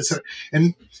as dead set.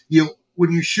 And you know,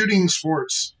 when you're shooting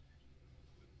sports,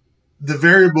 the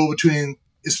variable between,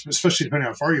 especially depending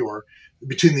on how far you are,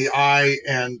 between the eye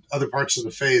and other parts of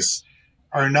the face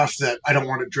are enough that I don't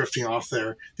want it drifting off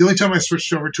there. The only time I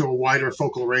switched over to a wider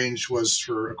focal range was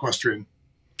for equestrian.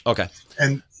 Okay.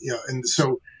 And you know, and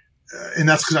so, and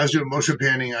that's because I was doing motion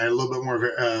panning. I had a little bit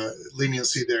more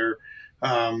leniency there,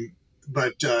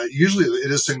 but usually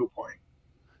it is single point.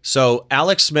 So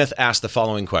Alex Smith asked the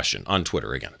following question on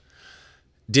Twitter again.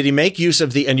 Did he make use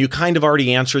of the, and you kind of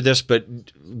already answered this,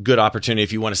 but good opportunity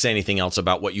if you want to say anything else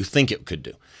about what you think it could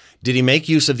do. Did he make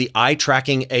use of the eye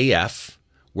tracking AF,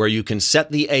 where you can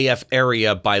set the AF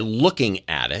area by looking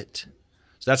at it?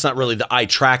 So that's not really the eye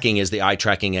tracking, is the eye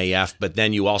tracking AF, but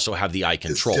then you also have the eye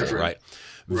control, right?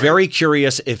 Very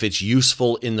curious if it's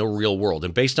useful in the real world.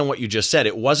 And based on what you just said,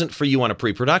 it wasn't for you on a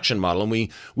pre-production model. And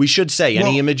we should say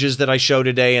any images that I show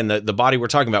today and the body we're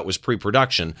talking about was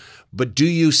pre-production. But do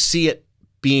you see it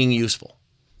being useful?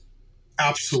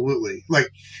 Absolutely. Like,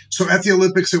 so at the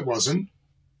Olympics, it wasn't,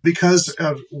 because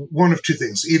of one of two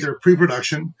things: either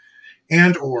pre-production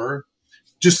and or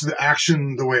just the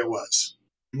action, the way it was,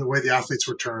 and the way the athletes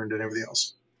were turned and everything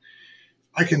else.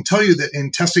 I can tell you that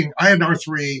in testing, I had an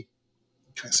R3.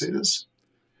 Can I say this?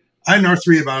 I had an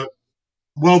R3 about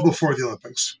well before the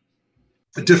Olympics.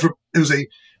 It was a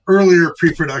earlier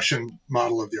pre-production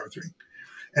model of the R3.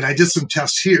 And I did some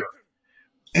tests here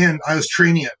and I was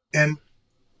training it. And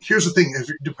here's the thing.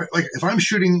 If I'm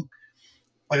shooting,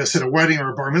 like I said, a wedding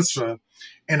or a bar mitzvah,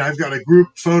 and I've got a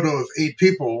group photo of 8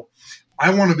 people,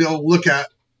 I want to be able to look at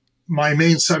my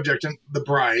main subject and the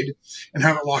bride and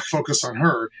have it lock focus on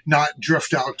her, not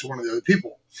drift out to one of the other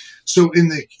people. So in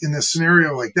the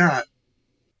scenario like that,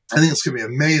 I think it's going to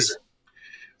be amazing.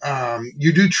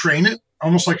 You do train it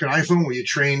almost like an iPhone, where you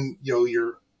train, you know,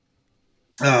 your,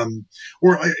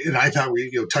 or an iPad where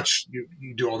you touch,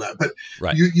 you do all that, but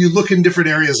you look in different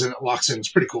areas and it locks in. It's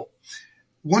pretty cool.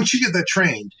 Once you get that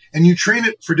trained and you train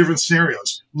it for different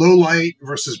scenarios, low light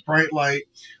versus bright light,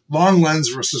 long lens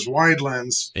versus wide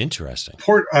lens. Interesting.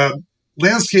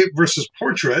 Landscape versus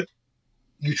portrait.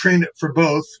 You train it for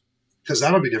both, because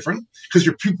that'll be different, because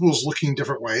your pupil's looking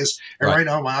different ways. And right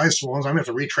now my eyes swollen, I'm going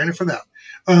to have to retrain it for that.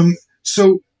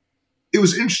 So it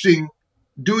was interesting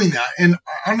doing that. And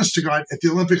honest to God, at the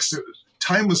Olympics,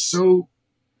 time was so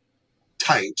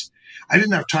tight. I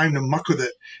didn't have time to muck with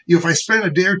it. You know, if I spent a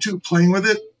day or two playing with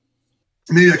it,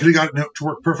 maybe I could have gotten it to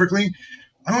work perfectly.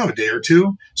 I don't have a day or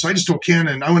two. So I just told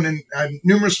Canon. I went in, I had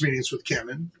numerous meetings with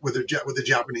Canon, with the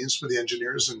Japanese, with the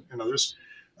engineers and others.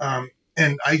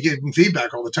 And I give him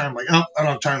feedback all the time, like, oh, I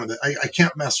don't have time with it. I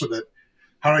can't mess with it.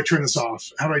 How do I turn this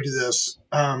off? How do I do this?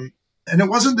 And it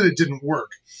wasn't that it didn't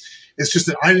work. It's just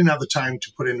that I didn't have the time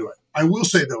to put into it. I will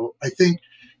say, though, I think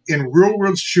in real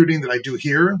world shooting that I do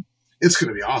here, it's going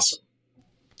to be awesome.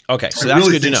 Okay, so that's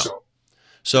really good to know.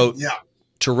 So yeah.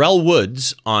 Terrell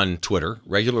Woods on Twitter,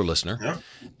 regular listener,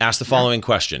 asked the following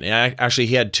question. And actually,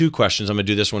 he had two questions. I'm going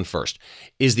to do this one first.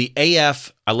 Is the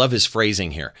AF, I love his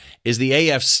phrasing here, is the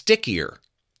AF stickier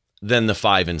than the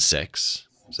 5 and 6?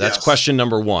 So that's question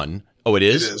number one. Oh, it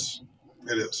is? It is.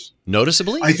 It is.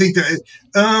 Noticeably? I think that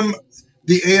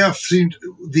the AF seemed,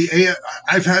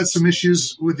 I've had some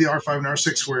issues with the R5 and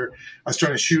R6 where I was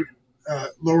trying to shoot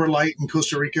lower light in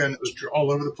Costa Rica and it was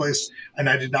all over the place, and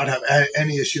I did not have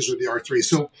any issues with the R3.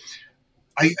 So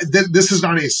this is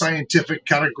not a scientific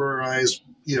categorized,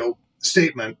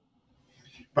 statement,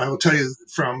 but I will tell you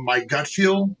from my gut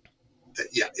feel that,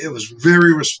 yeah, it was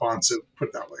very responsive, put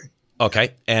it that way.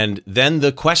 Okay. And then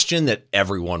the question that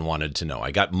everyone wanted to know,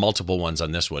 I got multiple ones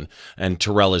on this one, and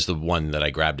Terrell is the one that I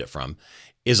grabbed it from.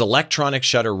 Is electronic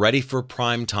shutter ready for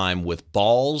prime time with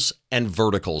balls and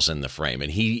verticals in the frame?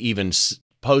 And he even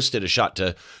posted a shot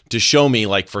to show me,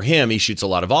 like, for him, he shoots a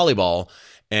lot of volleyball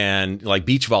and like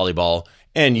beach volleyball,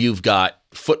 and you've got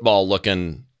football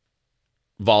looking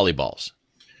volleyballs.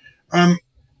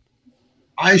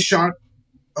 I shot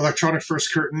electronic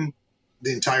first curtain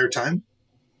the entire time.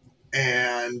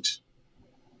 And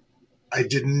I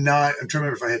did not, I'm trying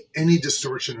to remember if I had any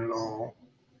distortion at all.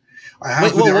 I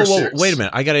have whoa, wait a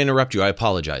minute. I got to interrupt you. I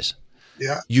apologize.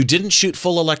 Yeah. You didn't shoot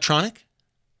full electronic?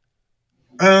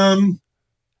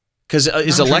 Because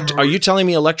are you telling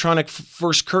me electronic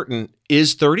first curtain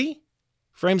is 30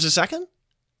 frames a second?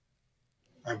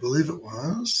 I believe it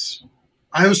was.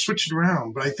 I was switching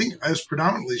around, but I think I was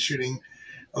predominantly shooting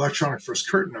electronic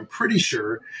first curtain. I'm pretty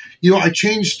sure. I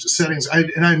changed settings. I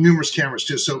had numerous cameras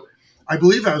too. So I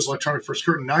believe I was electronic first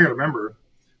curtain. Now I got to remember.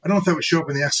 I don't know if that would show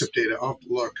up in the EXIF data. I'll have to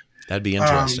look. That'd be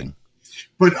interesting.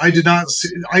 But I did not see,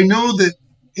 I know that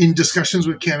in discussions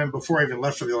with Canon before I even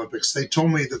left for the Olympics, they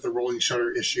told me that the rolling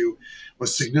shutter issue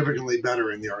was significantly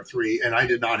better in the R3, and I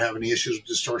did not have any issues with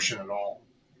distortion at all.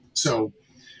 So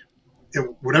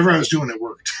whatever I was doing, it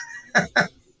worked.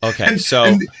 Okay.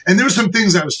 And there were some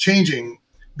things I was changing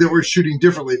that were shooting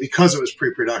differently because it was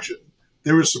pre-production.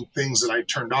 There were some things that I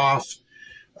turned off.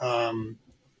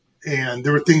 And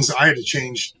there were things that I had to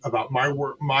change about my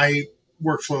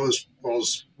workflow as well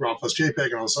as RAW plus JPEG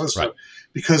and all this other stuff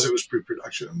because it was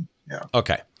pre-production. Yeah.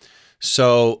 Okay.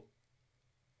 So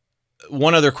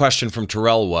one other question from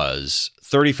Terrell was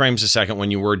 30 frames a second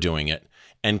when you were doing it,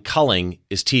 and culling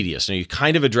is tedious. Now, you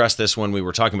kind of addressed this when we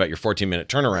were talking about your 14-minute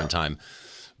turnaround time,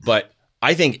 but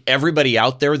I think everybody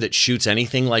out there that shoots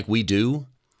anything like we do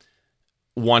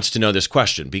wants to know this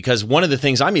question, because one of the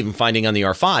things I'm even finding on the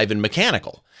R5 in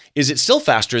mechanical is it's still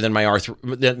faster than my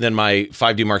than my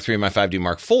 5D Mark III and my 5D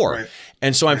Mark IV. Right.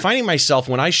 And so I'm finding myself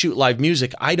when I shoot live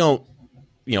music, I don't,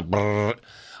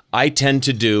 I tend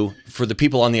to do, for the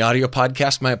people on the audio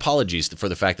podcast, my apologies for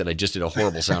the fact that I just did a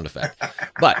horrible sound effect,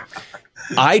 but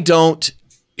I don't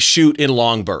shoot in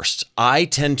long bursts. I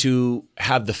tend to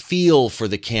have the feel for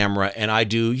the camera, and I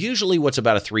do usually what's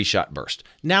about a 3-shot burst.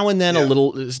 Now and then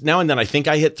I think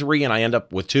I hit 3 and I end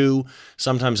up with 2.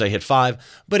 Sometimes I hit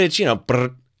 5, but it's,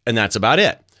 and that's about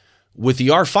it. With the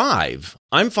R5,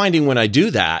 I'm finding when I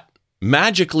do that,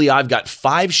 magically I've got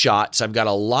 5 shots. I've got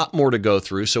a lot more to go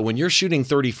through. So when you're shooting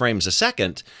 30 frames a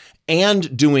second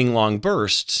and doing long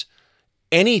bursts,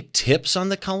 any tips on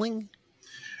the culling?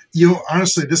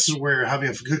 Honestly, this is where having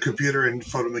a good computer and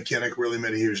photo mechanic really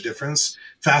made a huge difference.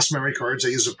 Fast memory cards. I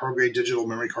use the pro-grade digital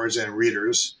memory cards and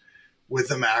readers with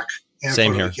the Mac and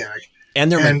Same photo here. mechanic.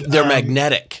 And they're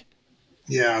magnetic.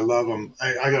 Yeah, I love them.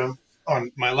 I got them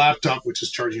on my laptop, which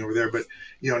is charging over there, but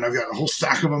and I've got a whole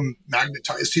stack of them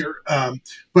magnetized here.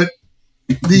 But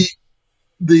I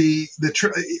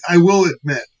will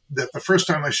admit that the first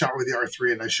time I shot with the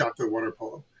R3 and I shot the water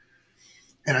polo,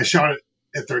 and I shot it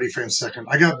at 30 frames a second,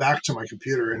 I got back to my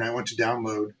computer and I went to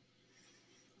download.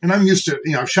 And I'm used to,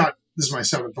 I've shot, this is my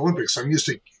 7th Olympics, so I'm used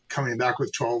to coming back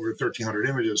with 12 or 1,300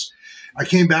 images. I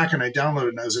came back and I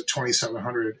downloaded and I was at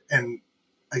 2,700. And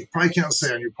I probably can't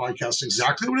say on your podcast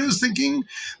exactly what I was thinking,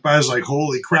 but I was like,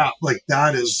 holy crap, like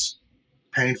that is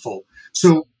painful.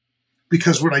 So,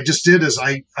 because what I just did is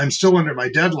I'm still under my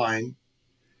deadline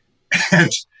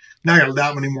and now I got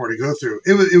that many more to go through.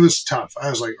 It was tough. I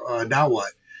was like, now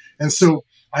what? And so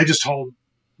I just hauled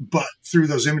butt through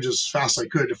those images as fast as I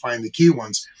could to find the key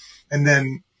ones. And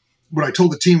then what I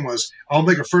told the team was, I'll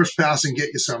make a first pass and get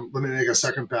you some. Let me make a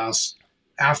second pass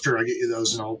after I get you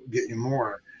those, and I'll get you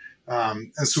more.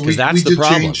 And so Because we that's the did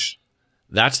problem. change.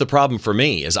 That's the problem for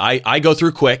me is I go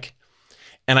through quick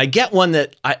and I get one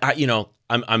that I you know,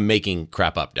 I'm making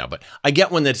crap up now, but I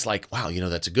get one that's like, wow, you know,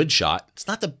 that's a good shot. It's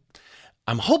not the,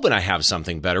 I'm hoping I have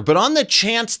something better, but on the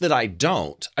chance that I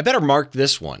don't, I better mark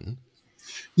this one.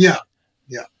 Yeah.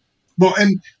 Yeah. Well,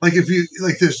 and like if you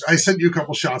like this, I sent you a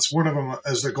couple shots. One of them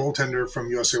as the goaltender from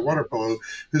USA Water Polo,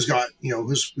 who's got, you know,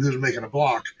 who's making a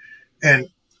block. And,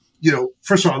 you know,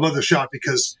 first of all, I love the shot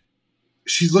because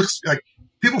she looks like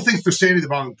people think they're standing at the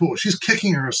bottom of the pool. She's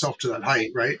kicking herself to that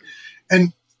height, right?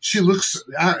 And she looks,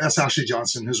 that's Ashley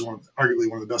Johnson, who's arguably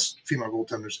one of the best female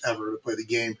goaltenders ever to play the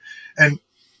game.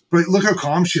 But look how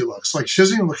calm she looks. Like, she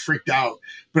doesn't even look freaked out.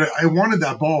 But I wanted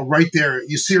that ball right there.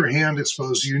 You see her hand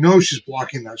exposed. You know she's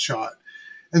blocking that shot.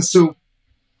 And so,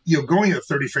 you know, going at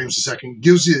 30 frames a second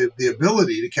gives you the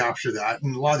ability to capture that.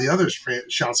 And a lot of the other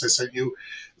shots I sent you,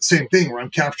 same thing, where I'm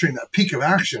capturing that peak of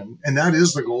action. And that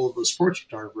is the goal of a sports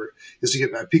photographer, is to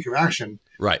get that peak of action.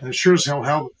 Right. And it sure as hell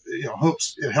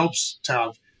helps to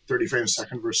have 30 frames a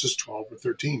second versus 12 or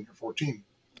 13 or 14.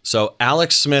 So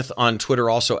Alex Smith on Twitter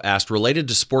also asked, related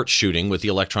to sports shooting with the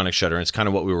electronic shutter, and it's kind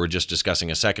of what we were just discussing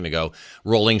a second ago,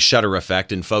 rolling shutter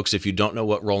effect. And folks, if you don't know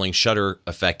what rolling shutter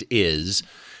effect is,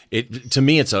 to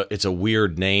me, it's a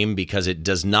weird name because it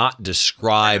does not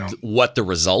describe what the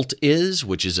result is,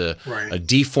 which is a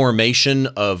deformation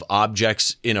of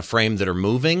objects in a frame that are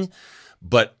moving.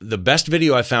 But the best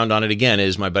video I found on it, again,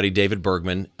 is my buddy David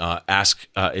Bergman.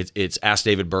 It's Ask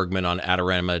David Bergman on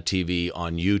Adorama TV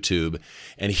on YouTube.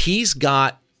 And he's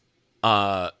got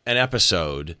an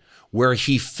episode where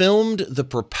he filmed the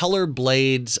propeller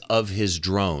blades of his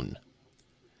drone.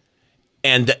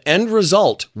 And the end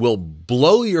result will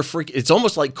blow your freak. It's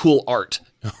almost like cool art,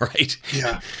 right?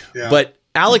 Yeah. But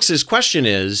Alex's question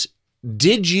is,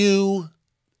 did you,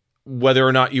 whether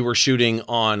or not you were shooting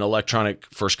on electronic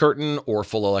first curtain or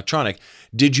full electronic,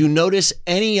 did you notice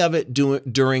any of it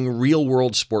during real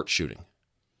world sports shooting?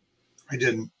 I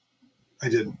didn't.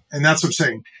 And that's what I'm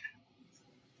saying.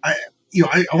 I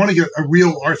want to get a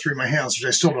real R3 in my hands, which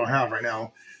I still don't have right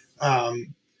now.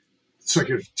 So I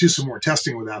could do some more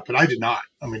testing with that, but I did not.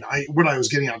 I mean, what I was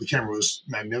getting out of the camera was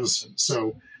magnificent.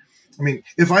 So, I mean,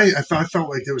 if I felt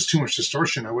like there was too much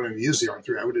distortion, I wouldn't have used the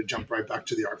R3. I would have jumped right back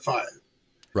to the R5.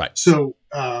 Right. So,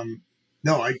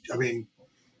 no, I mean,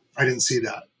 I didn't see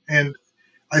that. And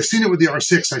I've seen it with the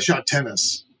R6. I shot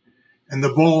tennis, and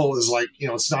the ball is like, you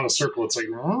know, it's not a circle. It's like,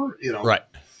 you know. Right.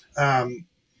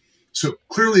 So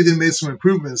clearly they made some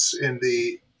improvements in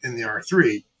the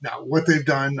R3. Now, what they've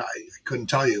done, I couldn't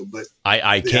tell you, but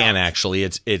I can actually.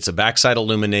 It's a backside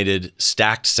illuminated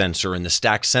stacked sensor, and the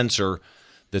stacked sensor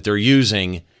that they're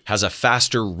using has a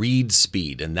faster read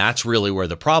speed, and that's really where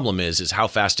the problem is how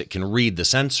fast it can read the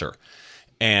sensor.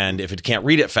 And if it can't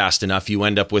read it fast enough, you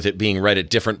end up with it being read at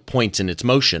different points in its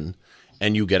motion,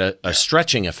 and you get a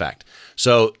stretching effect.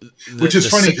 So, which is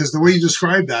funny because the way you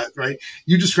describe that, right?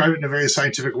 You describe it in a very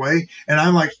scientific way, and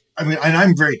I'm like, I mean, and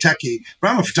I'm very techie, but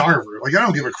I'm a photographer. Like, I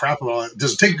don't give a crap about it.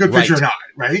 Does it take a good picture or not?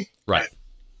 Right.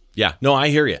 Yeah. No, I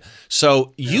hear you.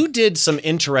 So you did some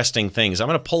interesting things. I'm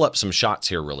going to pull up some shots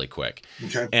here really quick.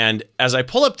 Okay. And as I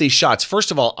pull up these shots,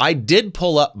 first of all, I did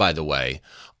pull up, by the way,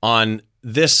 on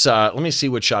this. Let me see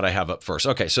what shot I have up first.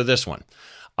 Okay. So this one,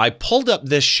 I pulled up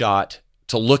this shot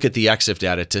to look at the EXIF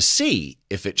data to see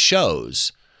if it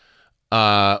shows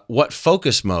what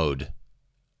focus mode,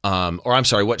 or I'm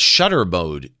sorry, what shutter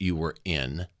mode you were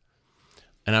in.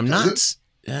 And I'm not,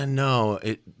 no,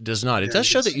 it does not. It does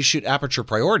show that you shoot aperture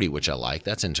priority, which I like.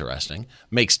 That's interesting.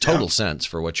 Makes total sense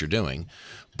for what you're doing.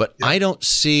 But I don't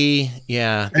see,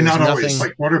 and not always.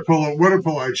 Like water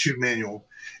polo, I'd shoot manual.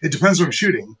 It depends what I'm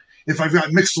shooting. If I've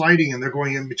got mixed lighting and they're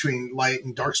going in between light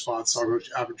and dark spots, I'll go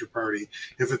to aperture priority.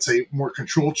 If it's a more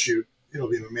controlled shoot, it'll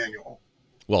be in the manual.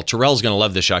 Well, Terrell's going to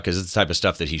love this shot because it's the type of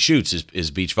stuff that he shoots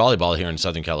is beach volleyball here in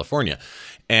Southern California.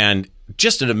 And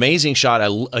just an amazing shot.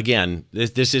 Again,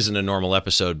 this isn't a normal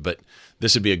episode, but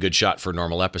this would be a good shot for a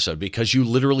normal episode because you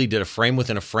literally did a frame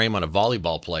within a frame on a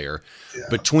volleyball player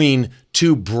between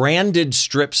two branded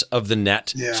strips of the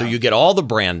net. Yeah. So you get all the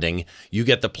branding. You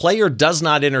get the player does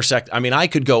not intersect. I mean, I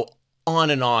could go on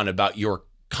and on about your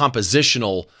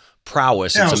compositional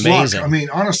prowess. Yeah, it's amazing. Luck. I mean,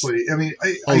 honestly,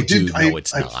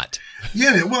 it's not.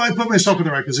 Yeah, well, I put myself in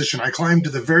the right position. I climbed to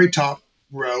the very top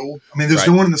row. I mean, there's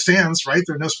no one in the stands, right?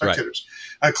 There are no spectators.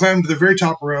 Right. I climbed to the very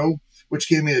top row, which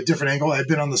gave me a different angle. I'd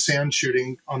been on the sand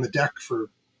shooting on the deck for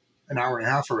an hour and a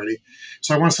half already.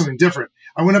 So I wanted something different.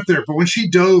 I went up there, but when she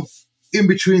dove in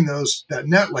between that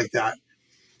net like that,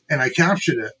 and I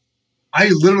captured it, I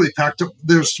literally packed up.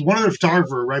 There's one other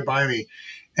photographer right by me,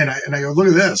 And I go, look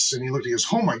at this. And he looked, he goes,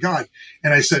 oh my God.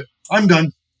 And I said, I'm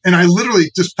done. And I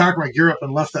literally just packed my gear up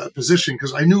and left that position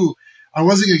because I knew I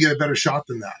wasn't going to get a better shot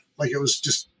than that. Like, it was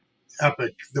just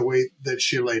epic the way that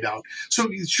she laid out. So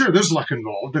sure, there's luck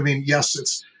involved. I mean, yes,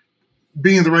 it's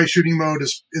being in the right shooting mode,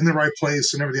 is in the right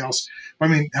place and everything else. I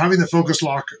mean, having the focus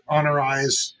lock on her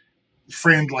eyes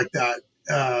framed like that.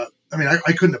 I mean,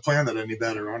 I couldn't have planned that any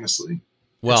better, honestly.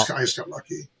 Well, I just got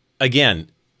lucky. Again,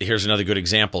 here's another good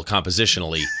example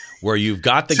compositionally where you've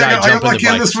got the guy jumping the bike. I got lucky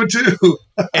on this one too.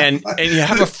 and you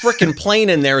have a freaking plane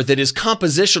in there that is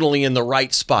compositionally in the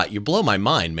right spot. You blow my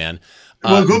mind, man.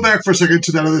 Well, go back for a second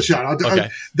to that other shot. Okay.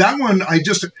 That one,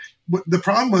 the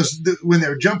problem was that when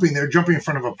they're jumping in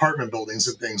front of apartment buildings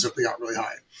and things if they got really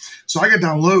high. So I got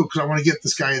down low because I want to get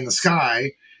this guy in the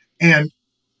sky. And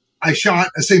I shot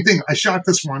the same thing. I shot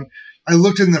this one. I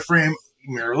looked in the frame,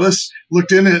 mirrorless,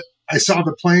 looked in it. I saw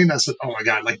the plane. I said, oh my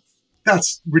God, like,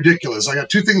 that's ridiculous. I got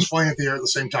two things flying at the air at the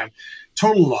same time.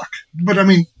 Total luck. But I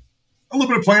mean, a little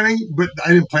bit of planning, but I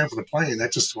didn't plan for the plane.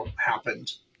 That just what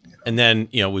happened. You know? And then,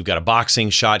 we've got a boxing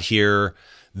shot here.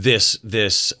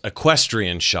 This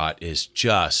equestrian shot is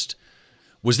just,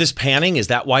 was this panning? Is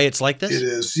that why it's like this? It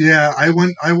is. Yeah. I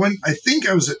think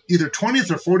I was at either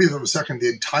 20th or 40th of a second the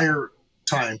entire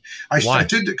time. I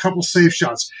did a couple safe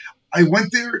shots. I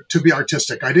went there to be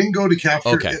artistic. I didn't go to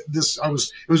capture this. It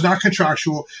was not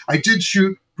contractual. I did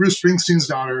shoot Bruce Springsteen's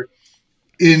daughter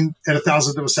at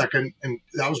 1,000th of a second, and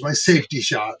that was my safety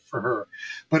shot for her.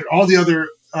 But all the other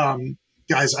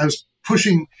guys, I was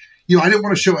pushing. I didn't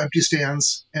want to show empty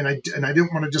stands, and I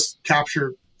didn't want to just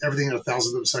capture everything at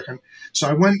 1,000th of a second. So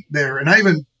I went there, and I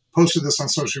even posted this on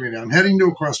social media. I'm heading to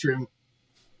Equestrian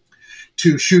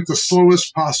to shoot the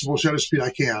slowest possible shutter speed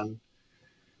I can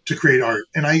to create art.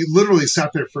 And I literally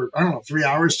sat there for, 3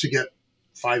 hours to get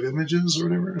 5 images or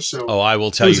whatever. So, I will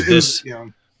tell you this,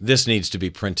 this needs to be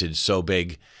printed so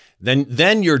big.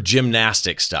 Then your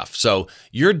gymnastic stuff. So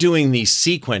you're doing these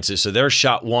sequences. So there's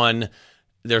shot one,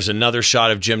 there's another shot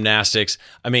of gymnastics.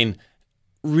 I mean,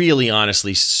 really,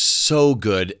 honestly, so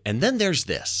good. And then there's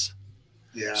this.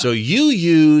 Yeah. So you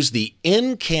use the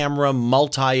in-camera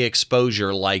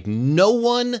multi-exposure like no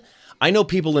one. I know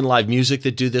people in live music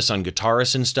that do this on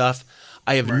guitarists and stuff.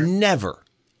 I have never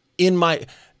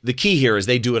the key here is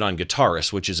they do it on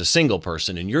guitarists, which is a single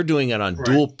person, and you're doing it on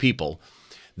dual people.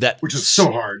 Which is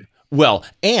so hard. Well,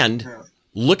 and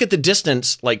look at the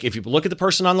distance. Like if you look at the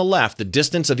person on the left, the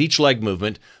distance of each leg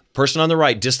movement, person on the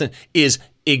right, distance is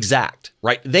exact,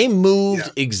 right? They moved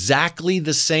exactly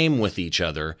the same with each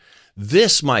other.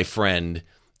 This, my friend,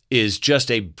 is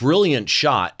just a brilliant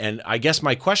shot. And I guess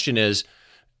my question is,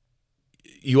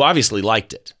 you obviously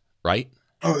liked it, right?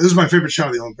 Oh, this is my favorite shot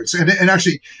of the Olympics. And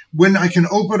actually, when I can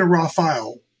open a raw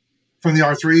file from the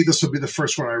R3, this will be the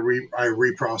first one I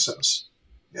reprocess.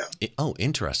 Yeah. Oh,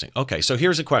 interesting. Okay, so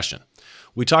here's a question.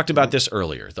 We talked about this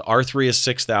earlier. The R3 is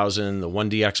 6,000, the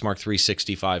 1DX Mark III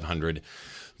 6,500.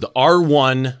 The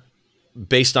R1,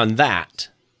 based on that,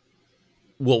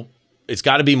 it's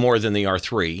got to be more than the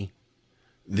R3.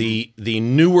 The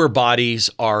newer bodies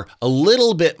are a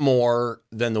little bit more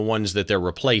than the ones that they're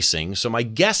replacing. So my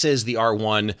guess is the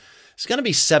R1 is going to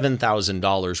be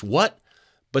 $7,000.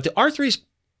 But the R3 is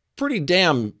pretty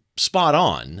damn spot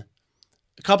on.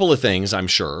 A couple of things, I'm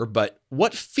sure, but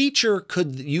what feature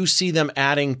could you see them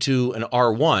adding to an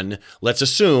R1? Let's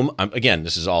assume, again,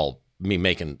 this is all me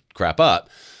making crap up.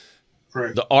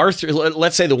 Right. The R3,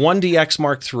 let's say the 1DX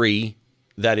Mark III,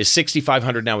 that is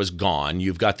 6,500 now is gone.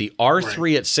 You've got the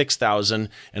R3 at 6,000,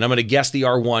 and I'm going to guess the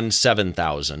R1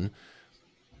 7,000.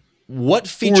 What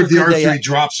feature could they R3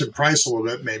 drops in price a little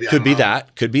bit, maybe. Could be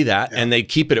that. Yeah. And they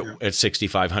keep it at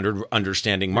 6,500,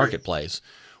 understanding marketplace.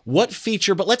 What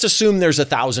feature? But let's assume there's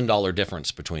 $1,000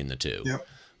 difference between the two. Yep.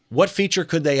 What feature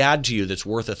could they add to you that's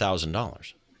worth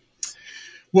 $1,000?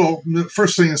 Well, the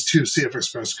first thing is 2 CF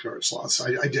Express card slots.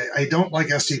 I don't like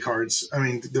SD cards. I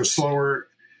mean, they're slower.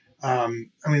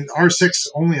 R6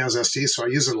 only has SD, so I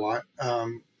use it a lot.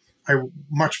 I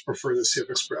much prefer the CF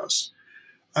Express.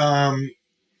 I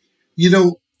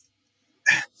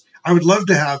would love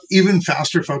to have even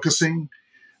faster focusing.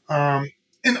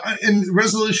 In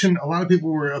resolution, a lot of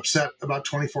people were upset about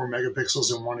 24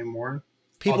 megapixels and wanting more.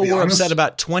 People were upset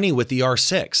about 20 with the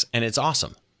R6, and it's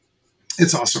awesome.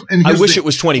 It's awesome. And I wish it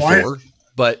was 24,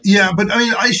 but... Yeah, but I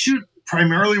mean, I shoot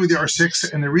primarily with the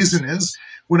R6, and the reason is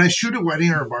when I shoot a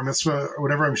wedding or a bar mitzvah or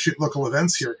whatever, I'm shooting local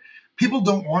events here, people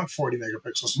don't want 40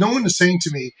 megapixels. No one is saying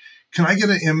to me, can I get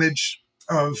an image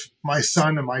of my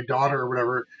son and my daughter or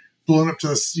whatever blown up to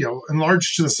this,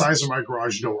 enlarged to the size of my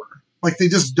garage door? Like, they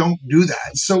just don't do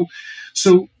that. So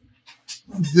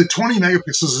the 20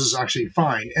 megapixels is actually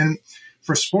fine. And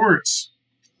for sports,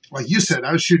 like you said,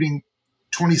 I was shooting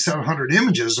 2,700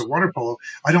 images of water polo.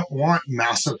 I don't want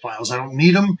massive files. I don't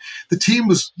need them. The team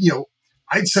was,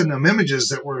 I'd send them images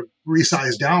that were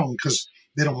resized down because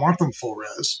they don't want them full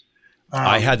res.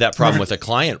 I had that problem with a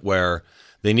client where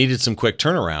they needed some quick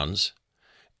turnarounds,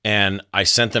 and I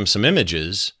sent them some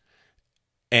images.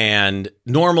 And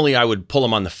normally I would pull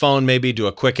them on the phone, maybe do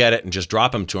a quick edit and just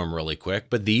drop them to them really quick.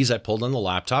 But these I pulled on the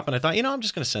laptop, and I thought, I'm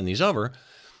just going to send these over.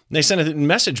 And they sent a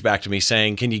message back to me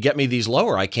saying, can you get me these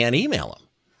lower? I can't email them.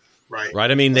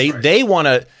 Right. I mean, they want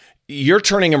to, you're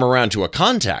turning them around to a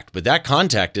contact, but that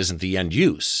contact isn't the end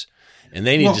use. And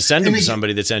they need to send them to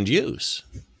somebody that's end use.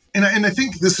 And I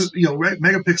think this is,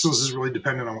 megapixels is really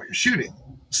dependent on what you're shooting.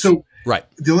 So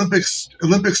the Olympics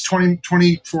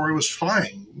 2024 was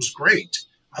fine. It was great.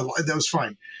 That was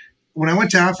fine. When I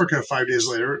went to Africa 5 days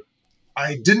later,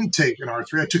 I didn't take an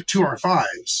R3. I took 2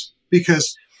 R5s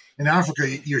because in Africa,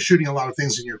 you're shooting a lot of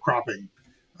things and you're cropping.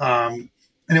 And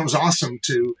it was awesome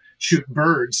to shoot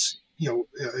birds,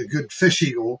 a good fish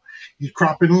eagle. You'd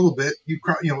crop in a little bit.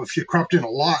 If you cropped in a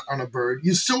lot on a bird,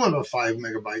 you still have a 5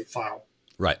 megabyte file.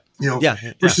 Right.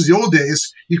 Versus the old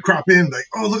days, you'd crop in like,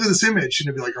 oh, look at this image. And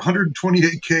it'd be like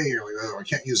 128K. You're like, oh, I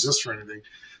can't use this for anything.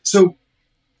 So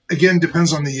again,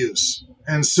 depends on the use.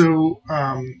 And so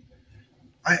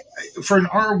I for an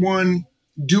R1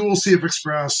 dual CF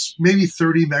Express, maybe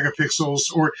 30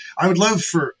 megapixels, or I would love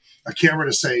for a camera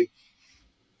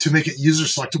to make it user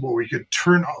selectable where you could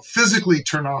physically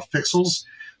turn off pixels.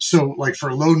 So like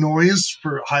for low noise,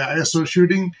 for high ISO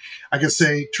shooting, I could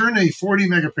say, turn a 40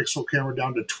 megapixel camera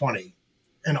down to 20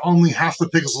 and only half the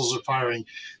pixels are firing,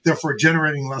 therefore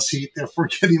generating less heat, therefore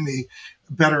getting me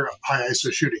better high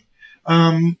ISO shooting.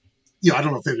 I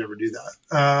don't know if they'd ever do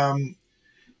that.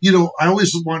 I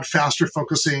always want faster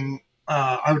focusing.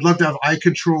 I would love to have eye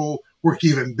control work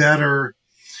even better.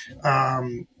 I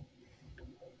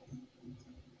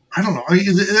don't know.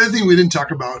 The other thing we didn't talk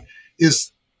about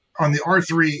is on the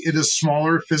R3, it is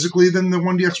smaller physically than the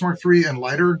 1DX Mark III and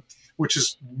lighter, which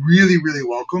is really, really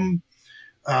welcome.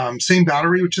 Same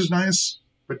battery, which is nice,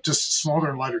 but just smaller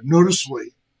and lighter,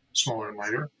 noticeably smaller and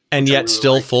lighter. And yet really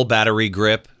still full battery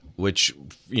grip, which,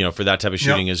 for that type of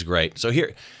shooting is great. So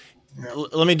here,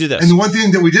 let me do this. And the one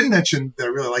thing that we didn't mention that I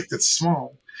really like that's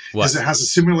small is it has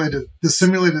the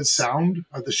simulated sound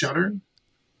of the shutter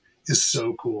is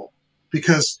so cool.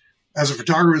 Because as a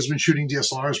photographer who's been shooting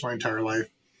DSLRs my entire life,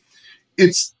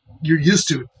 you're used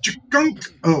to,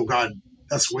 oh God,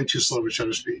 that's way too slow of a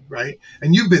shutter speed, right?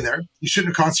 And you've been there. You shoot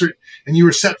in a concert and you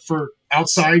were set for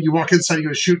outside. You walk inside, you go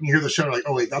to shoot and you hear the shutter like,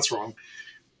 oh wait, that's wrong.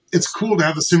 It's cool to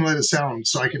have the simulated sound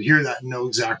so I could hear that and know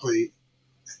exactly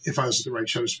if I was at the right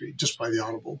shutter speed just by the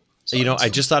audible. I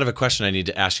just thought of a question I need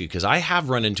to ask you because I have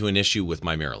run into an issue with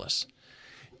my mirrorless.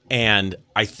 And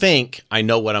I think I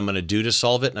know what I'm going to do to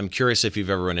solve it. And I'm curious if you've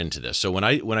ever run into this. So when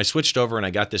I switched over and I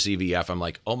got this EVF, I'm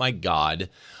like, oh my God,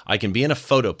 I can be in a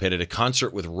photo pit at a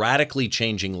concert with radically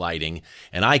changing lighting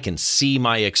and I can see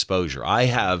my exposure. I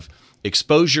have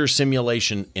exposure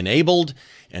simulation enabled.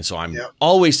 And so I'm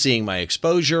always seeing my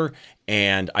exposure,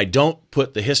 and I don't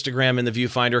put the histogram in the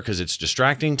viewfinder because it's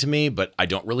distracting to me, but I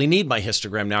don't really need my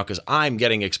histogram now because I'm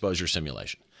getting exposure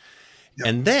simulation.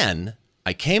 And then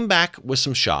I came back with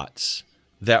some shots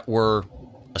that were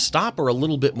a stop or a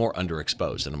little bit more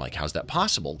underexposed. And I'm like, how's that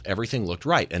possible? Everything looked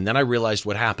right. And then I realized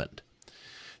what happened.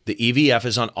 The EVF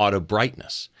is on auto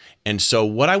brightness. And so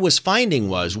what I was finding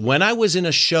was when I was in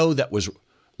a show that was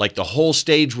like the whole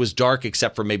stage was dark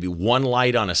except for maybe one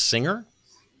light on a singer,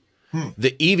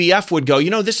 the EVF would go,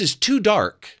 this is too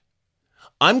dark.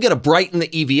 I'm going to brighten the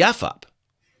EVF up.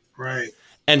 Right.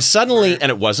 And suddenly, and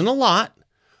it wasn't a lot,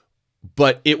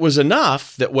 but it was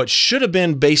enough that what should have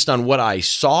been based on what I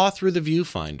saw through the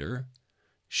viewfinder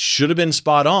should have been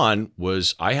spot on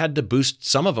was I had to boost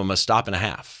some of them a stop and a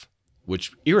half,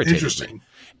 which irritated me.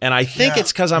 And I think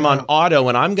it's because I'm on auto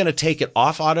and I'm going to take it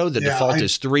off auto. The default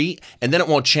is 3 and then it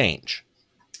won't change.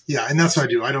 Yeah. And that's what I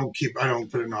do. I don't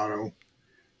put it in auto.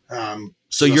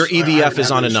 So your EVF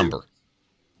is on a number.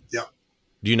 Yeah.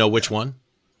 Do you know which one?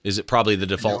 Is it probably the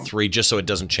default 3 just so it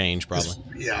doesn't change probably?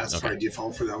 It's probably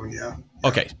default for that one. Yeah.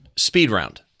 Okay. Speed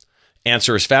round.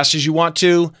 Answer as fast as you want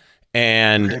to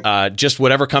and just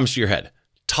whatever comes to your head.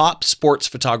 Top sports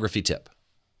photography tip.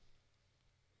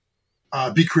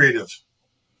 Be creative.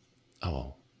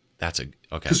 Oh, that's okay.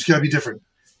 Because you gotta be different.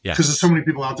 Yeah. Because there's so many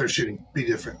people out there shooting. Be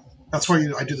different. That's why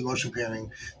I do the motion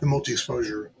panning, the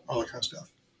multi-exposure, all that kind of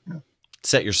stuff. Yeah.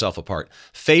 Set yourself apart.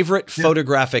 Favorite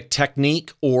photographic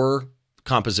technique or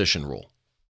composition rule?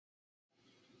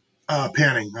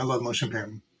 Panning. I love motion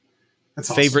panning.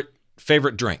 That's awesome.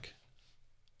 Favorite drink?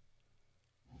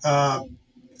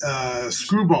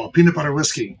 Screwball peanut butter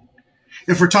whiskey.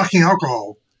 If we're talking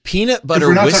alcohol, peanut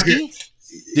butter whiskey.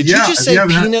 Did you just say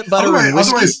peanut butter and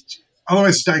whiskey?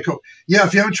 Otherwise, Diet Coke. Yeah,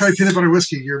 if you haven't tried peanut butter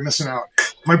whiskey, you're missing out.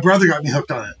 My brother got me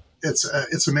hooked on it.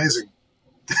 It's amazing.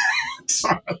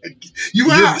 Sorry,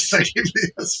 you asked. I gave you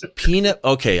this. Peanut.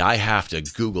 Okay, I have to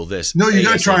Google this. No, you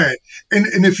got to try it.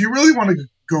 And if you really want to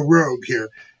go rogue here,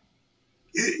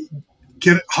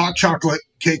 get hot chocolate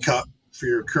K-cup for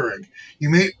your Keurig. You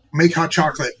make hot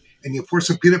chocolate and you pour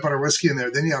some peanut butter whiskey in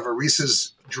there. Then you have a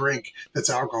Reese's drink that's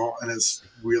alcohol, and it's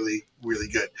really, really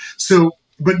good. So,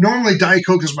 but normally Diet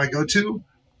Coke is my go-to.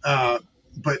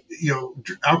 But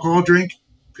alcohol drink,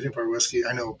 peanut butter whiskey,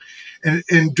 I know.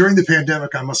 And during the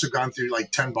pandemic, I must have gone through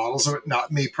like 10 bottles of it.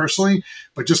 Not me personally,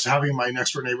 but just having my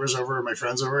next door neighbors over, my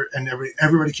friends over, and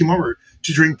everybody came over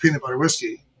to drink peanut butter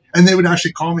whiskey. And they would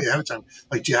actually call me ahead of time,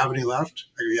 like, "Do you have any left?"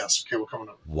 I go, "Yes." "Okay, we're coming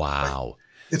over." Wow. Like,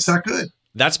 it's that good.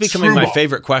 That's becoming my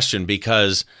favorite question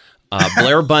because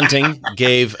Blair Bunting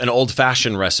gave an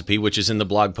old-fashioned recipe, which is in the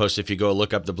blog post if you go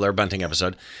look up the Blair Bunting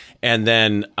episode. And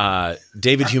then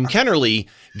David Hume Kennerly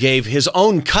gave his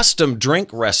own custom drink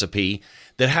recipe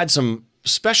that had some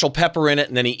special pepper in it.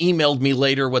 And then he emailed me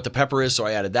later what the pepper is, so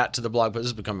I added that to the blog post.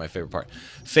 This has become my favorite part.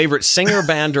 Favorite singer,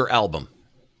 band, or album?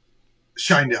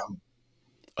 Shinedown.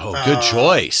 Oh, good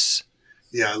choice.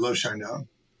 Yeah, I love Shinedown.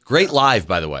 Great live,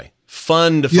 by the way.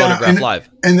 Fun to photograph live.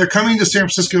 And they're coming to San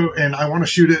Francisco, and I want to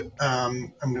shoot it.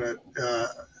 I'm going to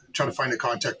try to find a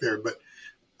contact there, but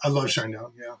I love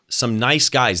Shinedown, yeah. Some nice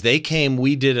guys. They came,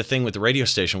 we did a thing with the radio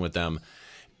station with them,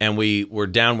 and we were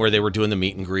down where they were doing the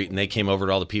meet and greet, and they came over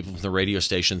to all the people from the radio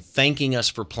station thanking us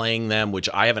for playing them, which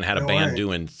I haven't had a band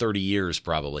do in 30 years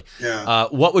probably. Yeah.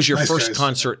 What was your first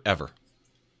concert ever?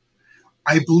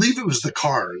 I believe it was the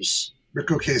Cars. Rick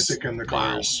Ocasek and the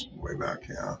Cars way back,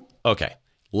 yeah. Okay.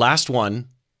 Last one.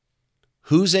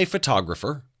 Who's a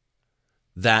photographer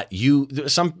that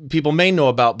some people may know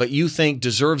about, but you think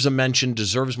deserves a mention,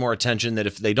 deserves more attention, that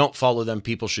if they don't follow them,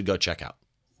 people should go check out?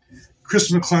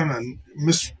 Chris McClellan,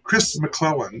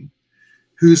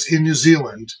 who's in New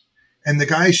Zealand, and the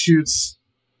guy shoots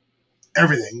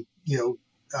everything,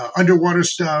 underwater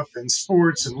stuff and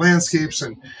sports and landscapes,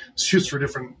 and shoots for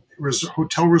different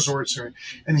hotel resorts,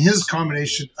 and his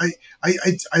combination. I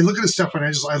look at his stuff and I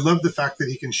love the fact that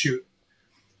he can shoot,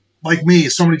 like me,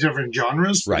 so many different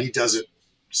genres. Right. But he does it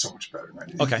so much better than I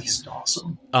do. Okay. He's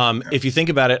awesome. If you think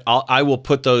about it, I will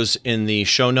put those in the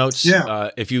show notes.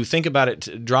 Yeah. If you think about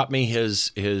it, drop me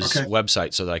his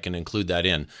website so that I can include that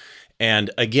in. And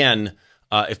again,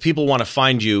 if people want to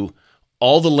find you,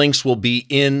 all the links will be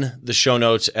in the show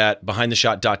notes at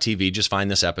behindtheshot.tv. Just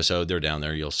find this episode. They're down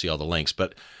there. You'll see all the links.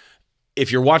 But if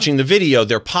you're watching the video,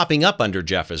 they're popping up under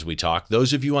Jeff as we talk.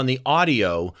 Those of you on the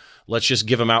audio, let's just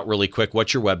give them out really quick.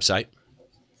 What's your website?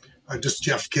 Just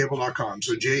jeffcable.com.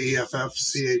 So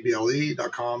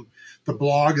JEFFCABLE.com. The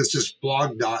blog is just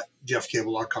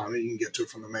blog.jeffcable.com, and you can get to it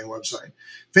from the main website.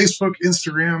 Facebook,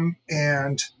 Instagram,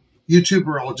 and YouTube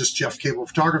are all just Jeff Cable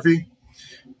Photography.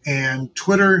 And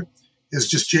Twitter is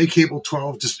just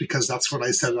JCable12, just because that's what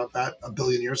I set up at a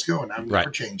billion years ago, and I've never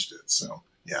changed it. So,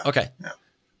 yeah. Okay. Yeah.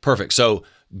 Perfect. So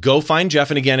go find Jeff.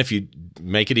 And again, if you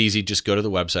make it easy, just go to the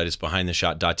website. It's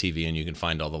behindtheshot.tv, and you can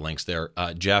find all the links there.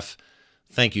 Jeff,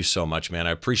 thank you so much, man.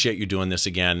 I appreciate you doing this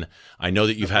again. I know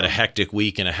that you've had a hectic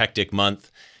week and a hectic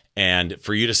month, and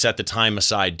for you to set the time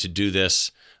aside to do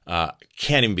this,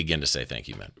 can't even begin to say thank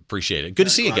you, man. Appreciate it. Good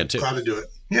to see you again, too. Glad to do it.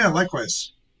 Yeah,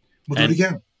 likewise. We'll do it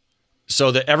again.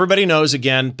 So that everybody knows,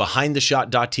 again,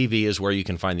 behindtheshot.tv is where you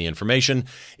can find the information.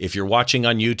 If you're watching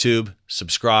on YouTube,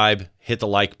 subscribe, hit the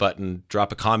like button,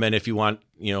 drop a comment if you want,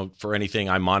 for anything.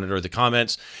 I monitor the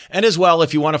comments. And as well,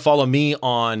 if you want to follow me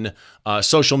on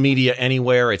social media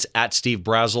anywhere, it's at Steve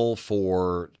Brazill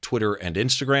for Twitter and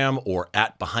Instagram, or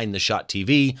at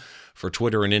BehindTheShotTV for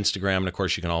Twitter and Instagram. And of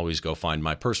course, you can always go find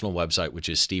my personal website, which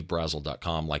is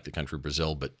stevebrazill.com, like the country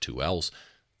Brazil, but 2 L's.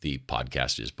 The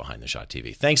podcast is Behind the Shot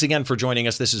TV. Thanks again for joining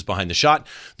us. This is Behind the Shot,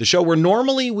 the show where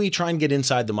normally we try and get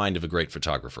inside the mind of a great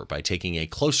photographer by taking a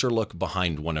closer look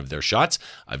behind one of their shots.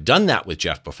 I've done that with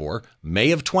Jeff before. May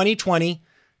of 2020,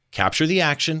 Capture the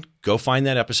Action. Go find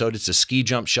that episode. It's a ski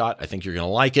jump shot. I think you're going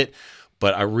to like it.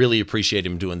 But I really appreciate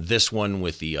him doing this one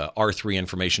with the R3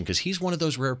 information, because he's one of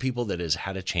those rare people that has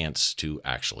had a chance to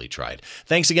actually try it.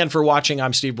 Thanks again for watching.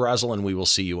 I'm Steve Brazill, and we will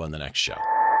see you on the next show.